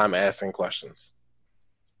time I'm asking questions,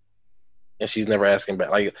 and she's never asking back.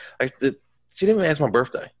 Like she didn't even ask my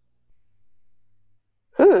birthday.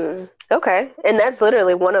 Okay, and that's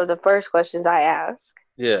literally one of the first questions I ask.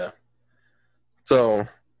 Yeah. So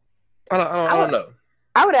I don't know.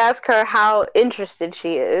 I would ask her how interested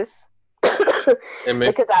she is,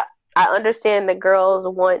 because I understand that girls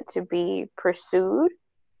want to be pursued,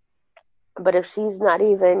 but if she's not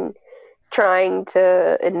even trying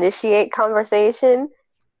to initiate conversation,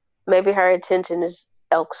 maybe her attention is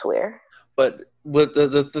elsewhere. But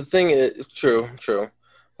the thing is true.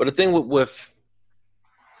 But the thing with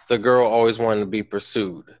the girl always wanting to be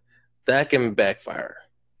pursued, that can backfire.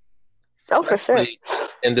 Oh, for sure.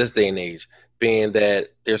 In this day and age, being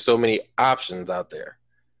that there's so many options out there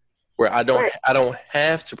where I don't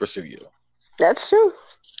have to pursue you. That's true.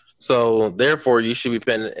 So therefore, you should be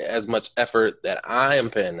putting as much effort that I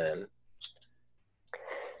am putting in.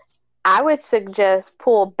 I would suggest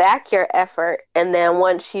pull back your effort, and then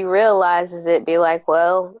once she realizes it, be like,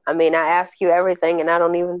 well, I mean, I ask you everything, and I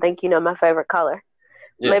don't even think you know my favorite color.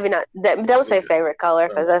 Yeah. Maybe not. Don't say favorite color,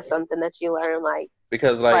 because that's something that you learn right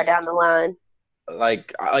down the line.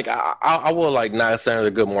 I will not send her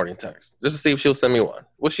a good morning text just to see if she'll send me one.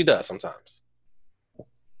 Well, she does sometimes.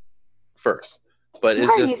 First, but Why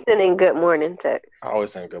are you sending good morning texts? I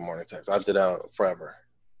always send good morning texts. I did that forever.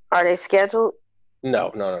 Are they scheduled?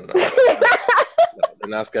 No. No, they're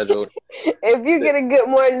not scheduled. If you get a good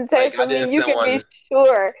morning text from me, you can be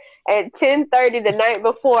sure at 10:30 the night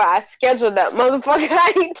before I scheduled that motherfucker.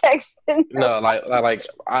 I ain't texting. No,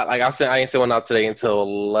 I said I ain't sent one out today until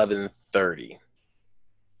 11:30.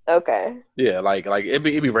 Okay. Yeah, it'd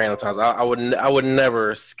be random times. I would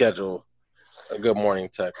never schedule a good morning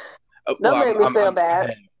text. Don't make me feel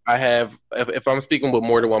bad. I have if I'm speaking with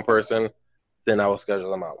more than one person, then I will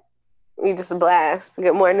schedule them out. You just blast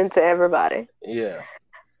good morning to everybody. Yeah.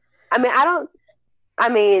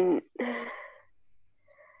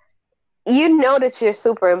 You know that you're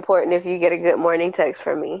super important if you get a good morning text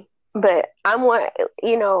from me. But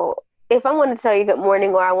if I want to tell you good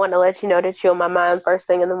morning, or I want to let you know that you're on my mind first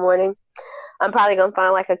thing in the morning, I'm probably going to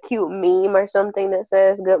find a cute meme or something that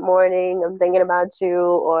says good morning, I'm thinking about you,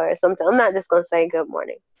 or something. I'm not just going to say good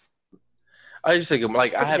morning. I just think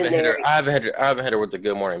I haven't hit her with the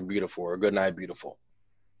good morning beautiful or good night beautiful.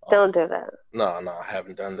 Don't do that. No, I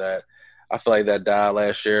haven't done that. I feel like that died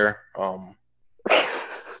last year. Yeah,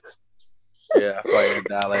 I feel like that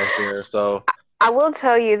died last year. So I will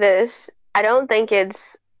tell you this. I don't think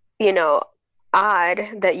it's, odd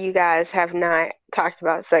that you guys have not talked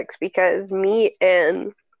about sex, because me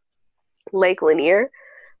and Lake Lanier,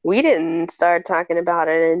 we didn't start talking about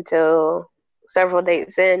it until several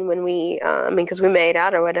dates in, when we because we made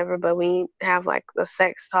out or whatever, but we have the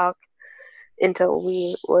sex talk until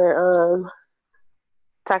we were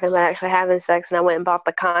talking about actually having sex, and I went and bought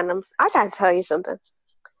the condoms. I gotta tell you something.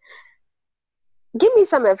 Give me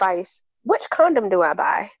some advice. Which condom do I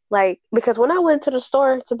buy? Because when I went to the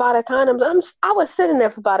store to buy the condoms, I was sitting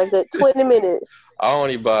there for about a good 20 minutes. I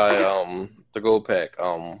only buy the gold pack.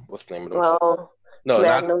 What's the name of them? Well, no,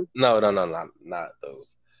 Magnum. Not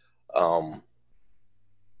those. Hold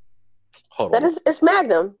on. It's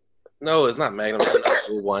Magnum. No, it's not Magnum. It's another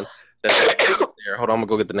old one. That's there. Hold on, I'm gonna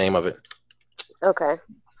go get the name of it. Okay.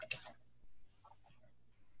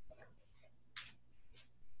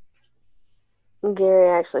 Gary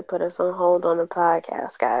actually put us on hold on the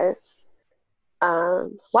podcast, guys.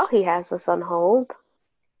 While he has us on hold,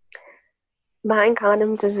 buying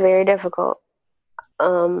condoms is very difficult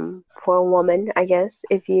for a woman, I guess,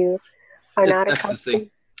 if you are not accustomed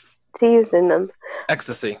to using them.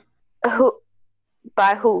 Ecstasy.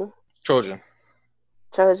 By who? Trojan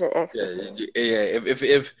Ecstasy. Yeah. If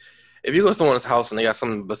you go to someone's house and they got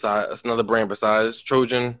something besides another brand besides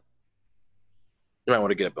Trojan, you might want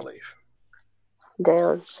to get up and leave.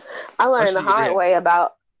 Damn. I learned the hard way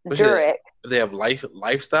about Durex. They have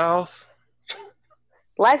lifestyles?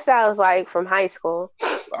 Lifestyles from high school.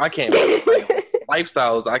 I can't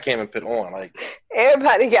lifestyles I can't even put on.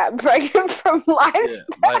 Everybody got pregnant from life.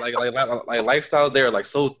 Yeah, lifestyles they're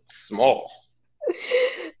so small.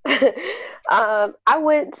 I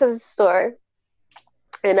went to the store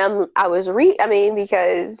and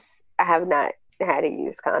because I have not had to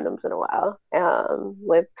use condoms in a while.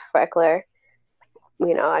 With Freckler,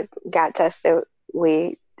 I got tested.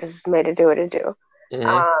 We just made it do what it do.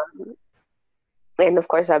 Mm-hmm. And of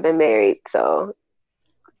course I've been married. So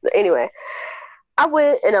anyway, I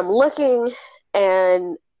went and I'm looking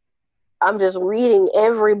and I'm just reading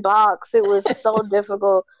every box. It was so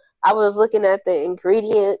difficult. I was looking at the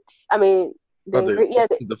ingredients. The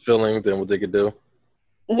fillings and what they could do.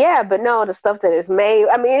 Yeah, but no, the stuff that is made.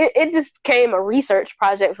 It just became a research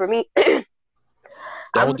project for me.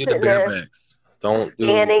 Don't do the barebacks.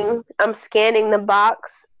 I'm scanning the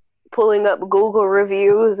box, pulling up Google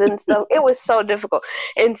reviews and stuff. It was so difficult.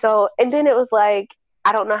 And then it was I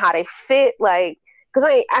don't know how they fit, because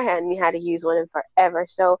I hadn't had to use one in forever.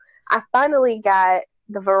 So I finally got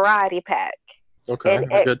the variety pack. Okay, and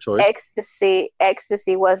good choice.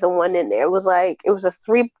 Ecstasy was the one in there. It was a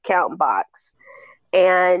 3-count box,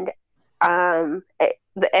 and the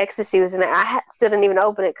ecstasy was in there. I still didn't even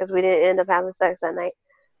open it because we didn't end up having sex that night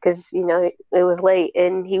because it was late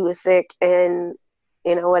and he was sick and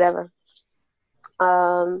whatever.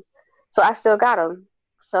 So I still got them.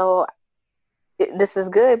 So this is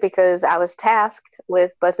good because I was tasked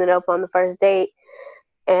with busting it up on the first date,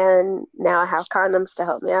 and now I have condoms to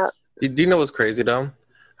help me out. Do you know what's crazy though?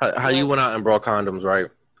 how you went out and brought condoms, right?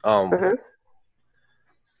 Mm-hmm.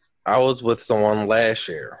 I was with someone last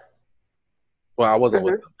year. Well, I wasn't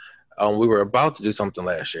with them. We were about to do something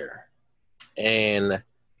last year, and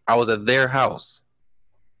I was at their house,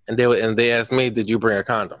 and they asked me, "Did you bring a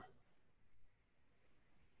condom?"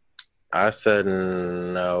 I said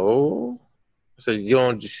no. So you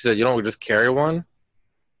don't? She said you don't just carry one.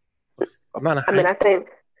 I'm not. I think.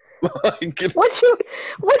 Like, What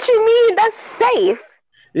you mean? That's safe.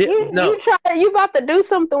 yeah, You about to do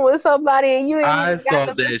something with somebody and you ain't I even got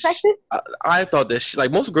thought the that. protection? I thought that.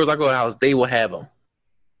 Like most girls I go to the house, they will have them.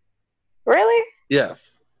 Really?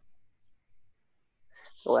 Yes.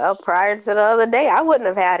 Well, prior to the other day, I wouldn't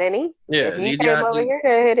have had any. Yeah. If you came over here to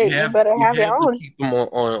hit it, you better have your own. To keep them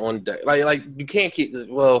on deck. Like you can't keep.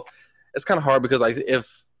 Well, it's kind of hard because like if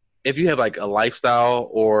you have like a lifestyle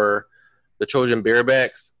or the Trojan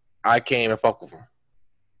barebacks, I can't even fuck with them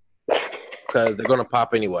because they're gonna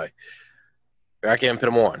pop anyway. I can't put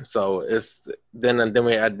them on. So it's then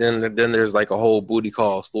there's like a whole booty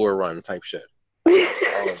call store run type shit.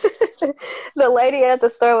 The lady at the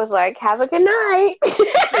store was like, "Have a good night."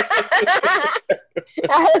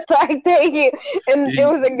 I was like, "Thank you." And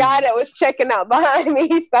there was a guy that was checking out behind me.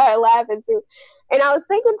 He started laughing too. And I was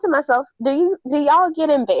thinking to myself, do y'all get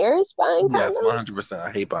embarrassed buying condoms? Yes, 100%.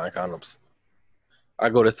 I hate buying condoms. I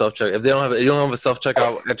go to self check. If you don't have a self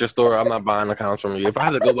checkout at your store, I'm not buying the condoms from you. If I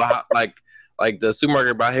have to go by like the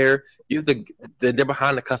supermarket by here, they're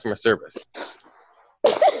behind the customer service.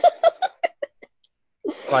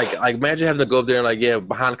 Like imagine having to go up there and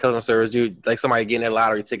behind the customer service, you like somebody getting their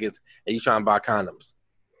lottery tickets and you trying to buy condoms.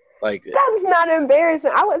 Like that's not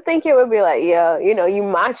embarrassing. I would think it would be like, yeah, you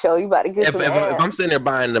macho, you about to get some ass. If I'm sitting there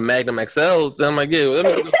buying the Magnum XLs, then I'm like, yeah,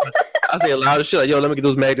 I say a lot of shit like, yo, let me get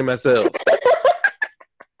those Magnum XLs.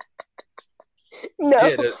 No.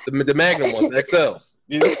 Yeah, the Magnum ones, the XLs.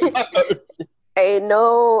 Hey,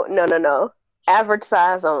 no. Average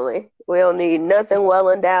size only. We don't need nothing well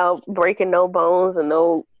endowed, breaking no bones and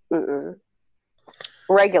no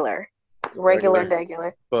regular.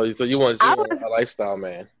 So you want a lifestyle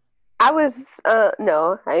man? I was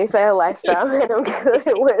no, I ain't say a lifestyle man. I'm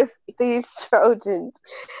good with these Trojans.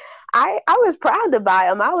 I was proud to buy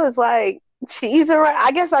them. I was like, cheese around.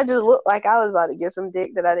 I guess I just looked like I was about to get some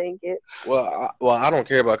dick that I didn't get. Well, I don't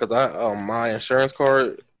care about because my insurance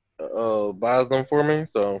card buys them for me.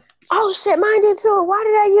 So. Oh shit, mine did too. Why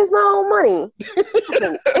did I use my own money?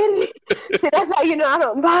 See, that's how you know I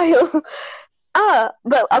don't buy them.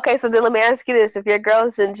 But okay, so then let me ask you this: if your girl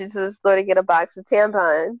sends you to the store to get a box of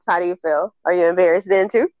tampons, how do you feel? Are you embarrassed then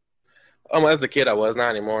too? As a kid, I was,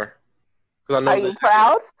 not anymore. Are you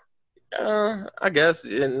proud? I guess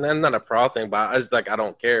not a proud thing, but I just I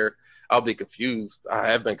don't care. I'll be confused. I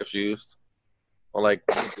have been confused. Or like,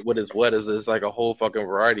 what is it's like a whole fucking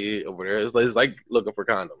variety over there. It's like looking for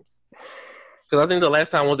condoms. Because I think the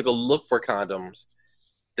last time I went to go look for condoms,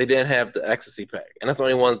 they didn't have the ecstasy pack, and that's the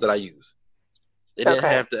only ones that I use. They didn't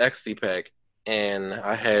have the ecstasy pack, and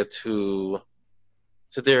I had to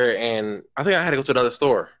sit there, and I think I had to go to another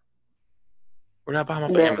store. Where did I buy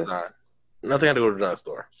them from Amazon? Nothing. I had to go to another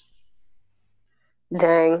store.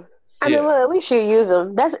 Dang. I mean, well, at least you use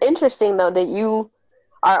them. That's interesting, though, that you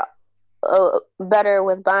are better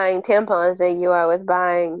with buying tampons than you are with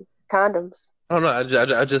buying condoms. I don't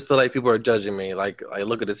know. I just feel like people are judging me. Like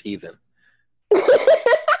look at this heathen.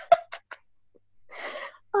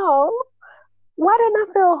 Oh, why didn't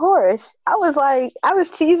I feel hoarse? I was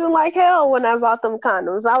cheesing like hell when I bought them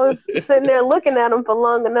condoms. I was sitting there looking at them for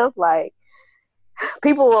long enough. Like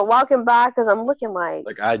people were walking by because I'm looking like.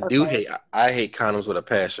 Like I hate condoms with a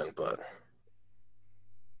passion, but.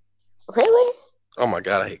 Really? Oh my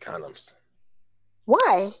god, I hate condoms.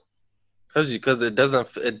 Why? Because it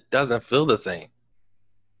doesn't feel the same.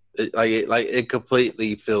 It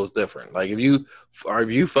completely feels different. Like if you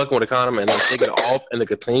fucking with a condom and then take it off and then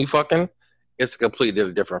continue fucking, it's a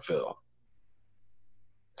completely different feel.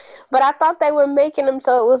 But I thought they were making them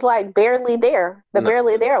so it was like barely there.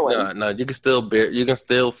 Barely there ones. No, you can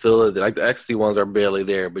still feel it. Like the ecstasy ones are barely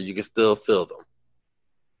there, but you can still feel them.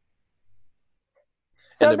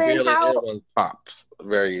 So and the then barely how there one pops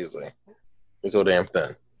very easily. It's so damn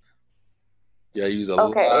thin. Yeah, I use a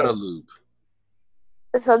lot of lube.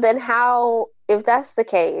 So then how, if that's the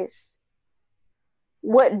case,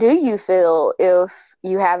 what do you feel if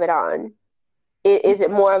you have it on? Is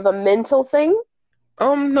it more of a mental thing?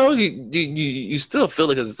 No, you still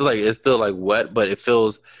feel it because it's still like wet, but it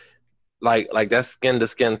feels like that skin to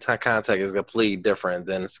skin contact is completely different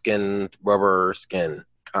than rubber skin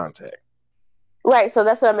contact. Right. So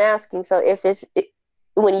that's what I'm asking. So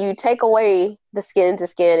when you take away the skin to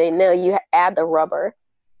skin and now you add the rubber,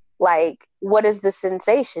 Like, what is the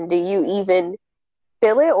sensation? Do you even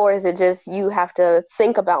feel it, or is it just you have to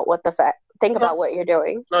think about what you're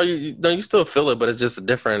doing? No, you still feel it, but it's just a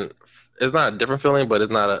different. It's not a different feeling, but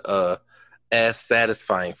it's not a as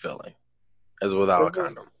satisfying feeling as without a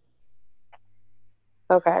condom.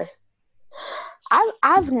 Okay.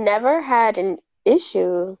 I've never had an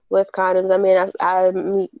issue with condoms. I mean, I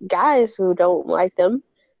meet guys who don't like them,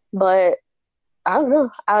 but I don't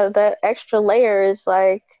know. The extra layer is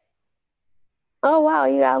like, oh wow,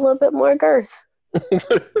 you got a little bit more girth.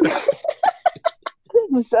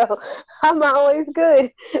 So I'm always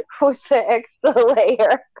good with the extra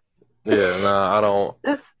layer. Yeah, no, I don't.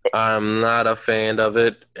 I'm not a fan of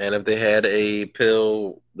it. And if they had a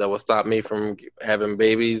pill that would stop me from having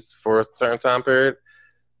babies for a certain time period,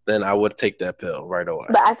 then I would take that pill right away.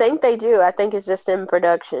 But I think they do. I think it's just in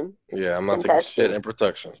production. Yeah, I'm not taking shit in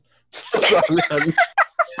production.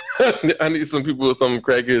 I need some people with some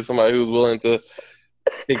crackhead, somebody who's willing to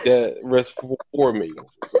take that risk for me. I'm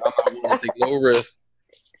not willing to take no risk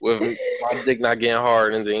with my dick not getting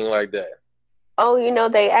hard and anything like that. Oh,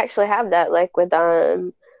 they actually have that, like with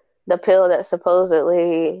the pill that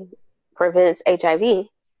supposedly prevents HIV.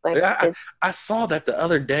 Like, I saw that the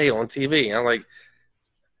other day on TV. I'm like,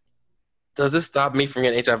 does this stop me from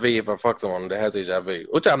getting HIV if I fuck someone that has HIV?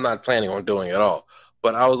 Which I'm not planning on doing at all.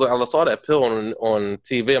 But I saw that pill on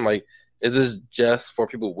TV. I'm like, is this just for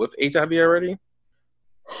people with HIV already?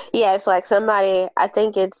 Yeah, it's like somebody. I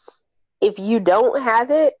think it's if you don't have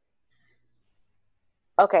it.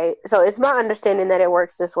 Okay, so it's my understanding that it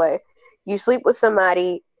works this way. You sleep with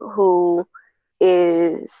somebody who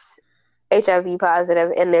is HIV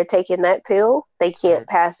positive and they're taking that pill, they can't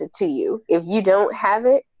pass it to you. If you don't have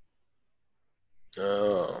it,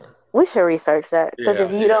 we should research that. Because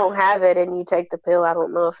if you don't have it and you take the pill, I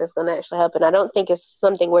don't know if it's going to actually help. And I don't think it's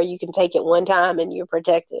something where you can take it one time and you're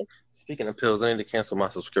protected. Speaking of pills, I need to cancel my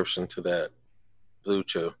subscription to that Blue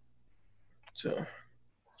Chew. So.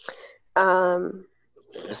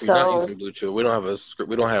 If you're not using Blue Chew, we don't have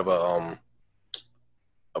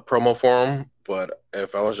a promo for them. But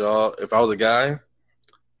if I was a guy,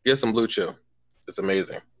 get some Blue Chew. It's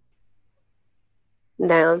amazing.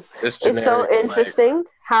 Damn. It's so interesting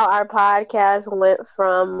how our podcast went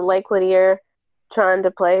from Lake Lanier trying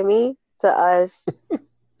to play me to us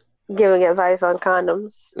giving advice on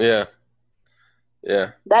condoms. Yeah.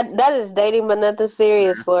 That is dating, but nothing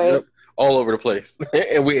serious for it. All over the place,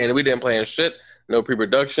 and we didn't plan shit. No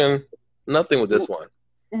pre-production, nothing with this one.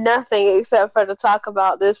 Nothing except for to talk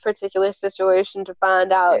about this particular situation to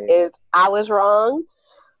find out if I was wrong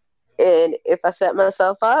and if I set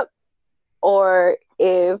myself up or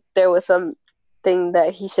if there was something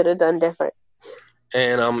that he should have done different.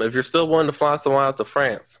 And if you're still wanting to fly someone out to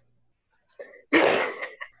France.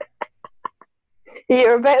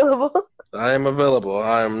 You're available? I am available.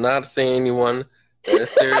 I am not seeing anyone that is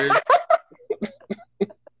serious.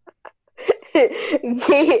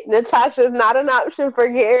 Natasha's not an option for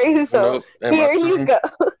Gary, so nope. Here you go.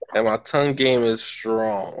 And my tongue game is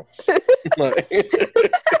strong.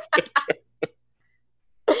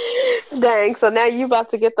 Dang, so now you about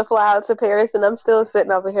to get the fly out to Paris and I'm still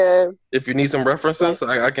sitting over here. If you need some references,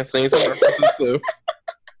 I can send you some references too.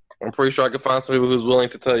 I'm pretty sure I can find some people who's willing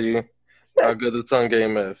to tell you how good the tongue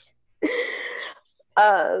game is.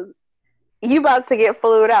 You about to get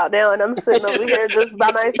flued out now, and I'm sitting over here just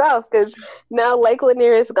by myself because now Lake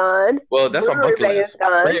Lanier is gone. Well, that's my bucket list.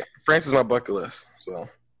 France is my bucket list. So,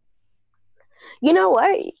 you know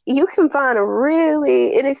what? You can find a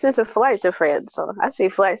really inexpensive flight to France. So I see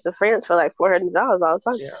flights to France for like $400 all the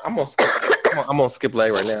time. Yeah, I'm on skip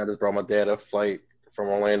leg right now. I just brought my dad a flight from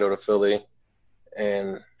Orlando to Philly,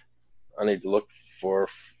 and I need to look for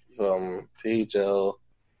PHL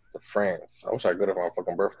to France. I wish I could have my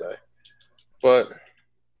fucking birthday. But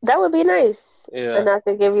that would be nice. Yeah. And I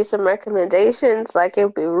could give you some recommendations. Like, it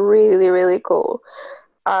would be really, really cool.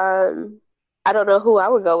 I don't know who I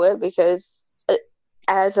would go with because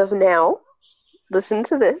as of now, listen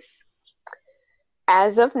to this.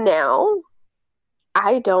 As of now,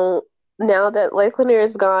 now that Lake Lanier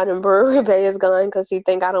is gone and Brewery Bay is gone because he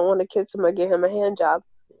think I don't want to kiss him or give him a hand job.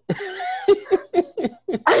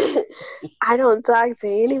 I don't talk to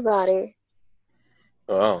anybody.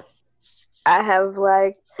 Oh. I have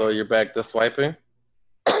So you're back to swiping?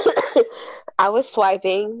 I was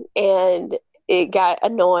swiping and it got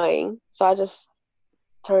annoying, so I just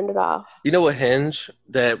turned it off. You know what, Hinge?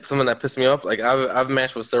 Something that pissed me off. Like I've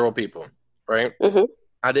matched with several people, right? Mm-hmm.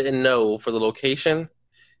 I didn't know for the location,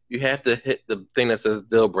 you have to hit the thing that says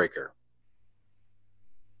deal breaker.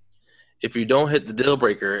 If you don't hit the deal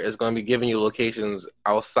breaker, it's going to be giving you locations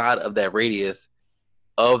outside of that radius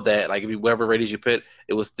of that, like if you whatever radius you put,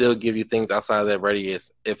 it will still give you things outside of that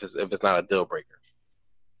radius if it's not a deal breaker.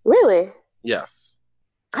 Really? Yes.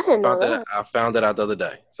 I didn't know that. I found that out the other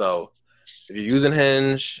day. So if you're using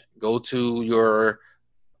Hinge, go to your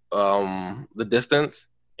the distance,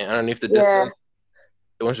 and underneath the distance,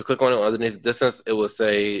 once you click on it underneath the distance, it will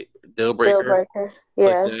say deal breaker. Deal breaker.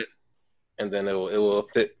 Yeah. Click that, and then it will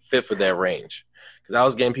fit for that range. Because I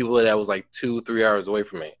was getting people that was like 2-3 hours away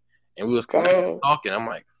from me, and we was talking. I'm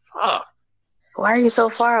like, fuck. Why are you so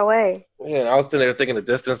far away? Yeah, and I was sitting there thinking the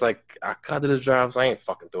distance, like, I could have did this drive, so I ain't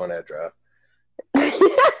fucking doing that drive.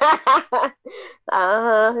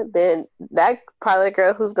 Then that probably the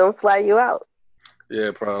girl who's gonna fly you out.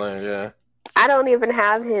 Yeah, probably. Yeah. I don't even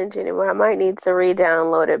have Hinge anymore. I might need to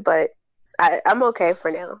re-download it, but I'm okay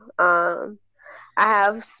for now. I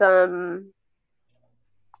have some.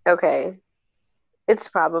 Okay, it's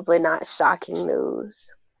probably not shocking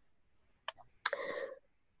news.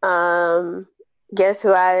 Guess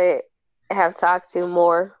who I have talked to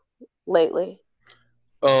more lately?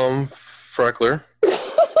 Freckler.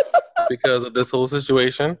 Because of this whole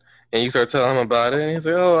situation, and you start telling him about it, and he's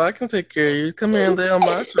like, "Oh, I can take care of you. Come here and lay on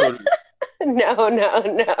my children."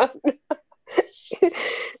 No.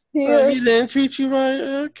 He didn't treat you right.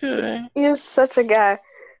 Okay. You're such a guy.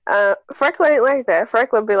 Freckler ain't like that.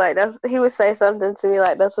 Freckler be like, he would say something to me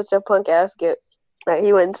like, "That's what your punk ass get." Like,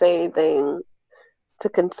 he wouldn't say anything to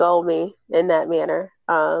console me in that manner.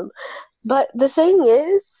 But the thing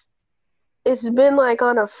is, it's been like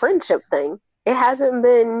on a friendship thing. It hasn't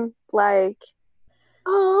been like,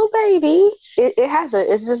 oh, baby. It hasn't.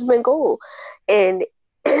 It's just been cool. And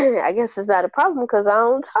I guess it's not a problem because I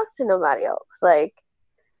don't talk to nobody else. Like,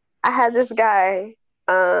 I had this guy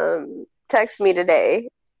text me today,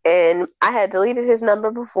 and I had deleted his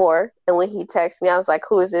number before. And when he texted me, I was like,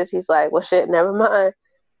 who is this? He's like, well, shit, never mind.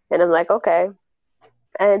 And I'm like, okay.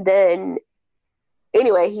 And then,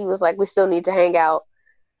 anyway, he was like, we still need to hang out.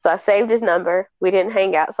 So I saved his number. We didn't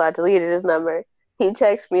hang out, so I deleted his number. He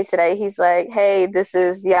texted me today. He's like, hey, this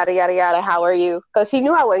is yada, yada, yada. How are you? Because he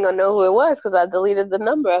knew I wasn't going to know who it was because I deleted the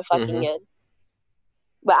number a fucking in.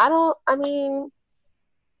 But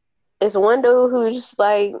it's one dude who just,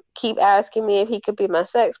 like, keep asking me if he could be my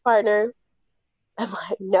sex partner. I'm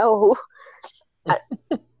like, no.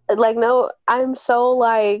 No, I'm so,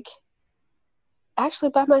 like, actually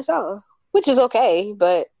by myself, which is okay,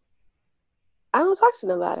 but I don't talk to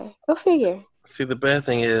nobody. Go figure. See, the bad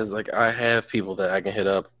thing is, like, I have people that I can hit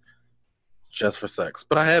up just for sex,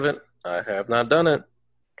 but I haven't. I have not done it.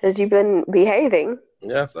 Because you've been behaving.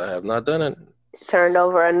 Yes, I have not done it. Turned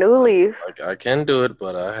over a new leaf. Like, I can do it,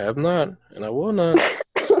 but I have not, and I will not.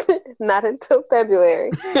 Not until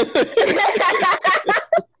February.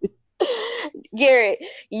 Garrett,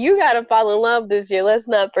 you gotta fall in love this year. Let's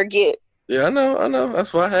not forget. Yeah, I know.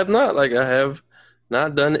 That's why I have not. Like, I have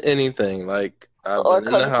not done anything. Like, or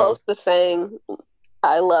come close to saying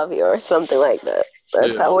I love you or something like that.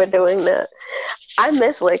 That's how we're doing that. I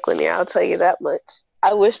miss Lake Lanier, I'll tell you that much.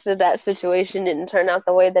 I wish that situation didn't turn out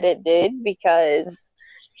the way that it did because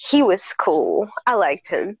he was cool. I liked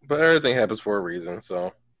him. But everything happens for a reason,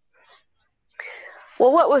 so.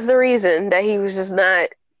 Well, what was the reason? That he was just not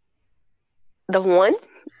the one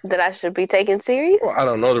that I should be taking serious? Well, I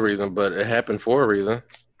don't know the reason, but it happened for a reason.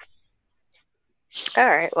 All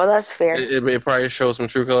right, well, that's fair. It probably shows some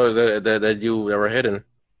true colors that you ever hidden,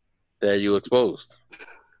 that you exposed.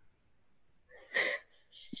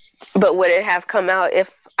 But would it have come out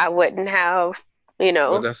if I wouldn't have,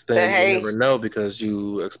 Well, that's the thing. You never know because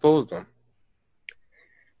you exposed them.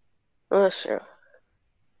 Well, that's true.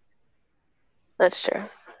 That's true.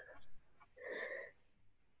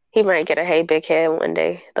 He might get a hey big head one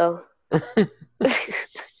day, though.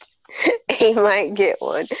 He might get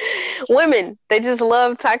one. Women, they just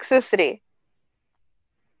love toxicity.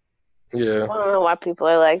 Yeah. I don't know why people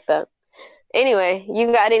are like that. Anyway,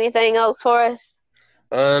 you got anything else for us?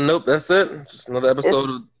 Nope, that's it. Just another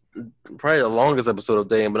episode probably the longest episode of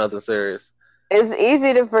Dating, but nothing serious. It's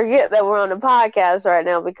easy to forget that we're on a podcast right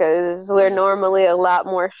now because we're normally a lot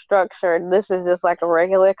more structured. This is just like a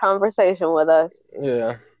regular conversation with us.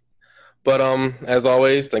 Yeah. But as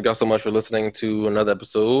always, thank y'all so much for listening to another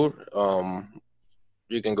episode.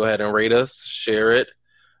 You can go ahead and rate us, share it,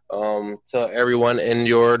 tell everyone in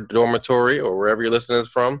your dormitory or wherever you're listening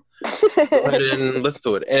from. Go ahead and listen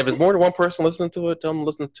to it. And if it's more than one person listening to it, tell them to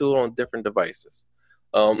listen to it on different devices.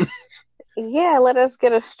 Yeah, let us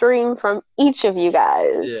get a stream from each of you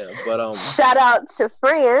guys. Yeah, but shout out to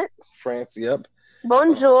France. France, yep.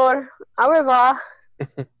 Bonjour. Au revoir.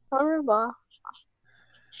 Au revoir.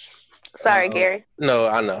 Sorry, Gary. No,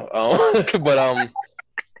 I know. But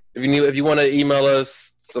if you want to email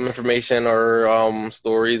us some information or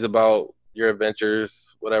stories about your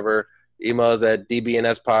adventures, whatever, email us at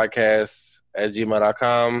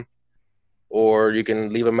dbnspodcast@gmail.com, or you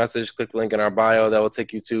can leave a message, click the link in our bio that will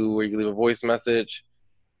take you to where you can leave a voice message,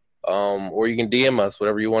 or you can DM us,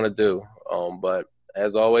 whatever you want to do. But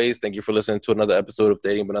as always, thank you for listening to another episode of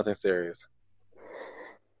Dating But Nothing Serious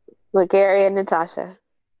with Gary and Natasha.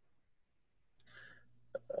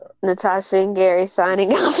 Natasha and Gary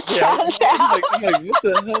signing off. Yeah, I'm like, what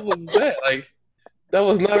the hell was that? Like, that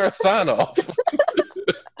was not our sign off.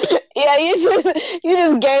 Yeah, you just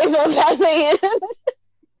gave up at the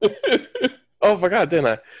end. Oh, I forgot, didn't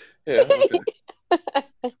I? Yeah. Okay.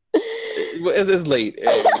 It's late.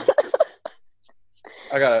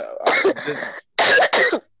 I gotta.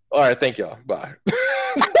 All right, thank y'all. Bye.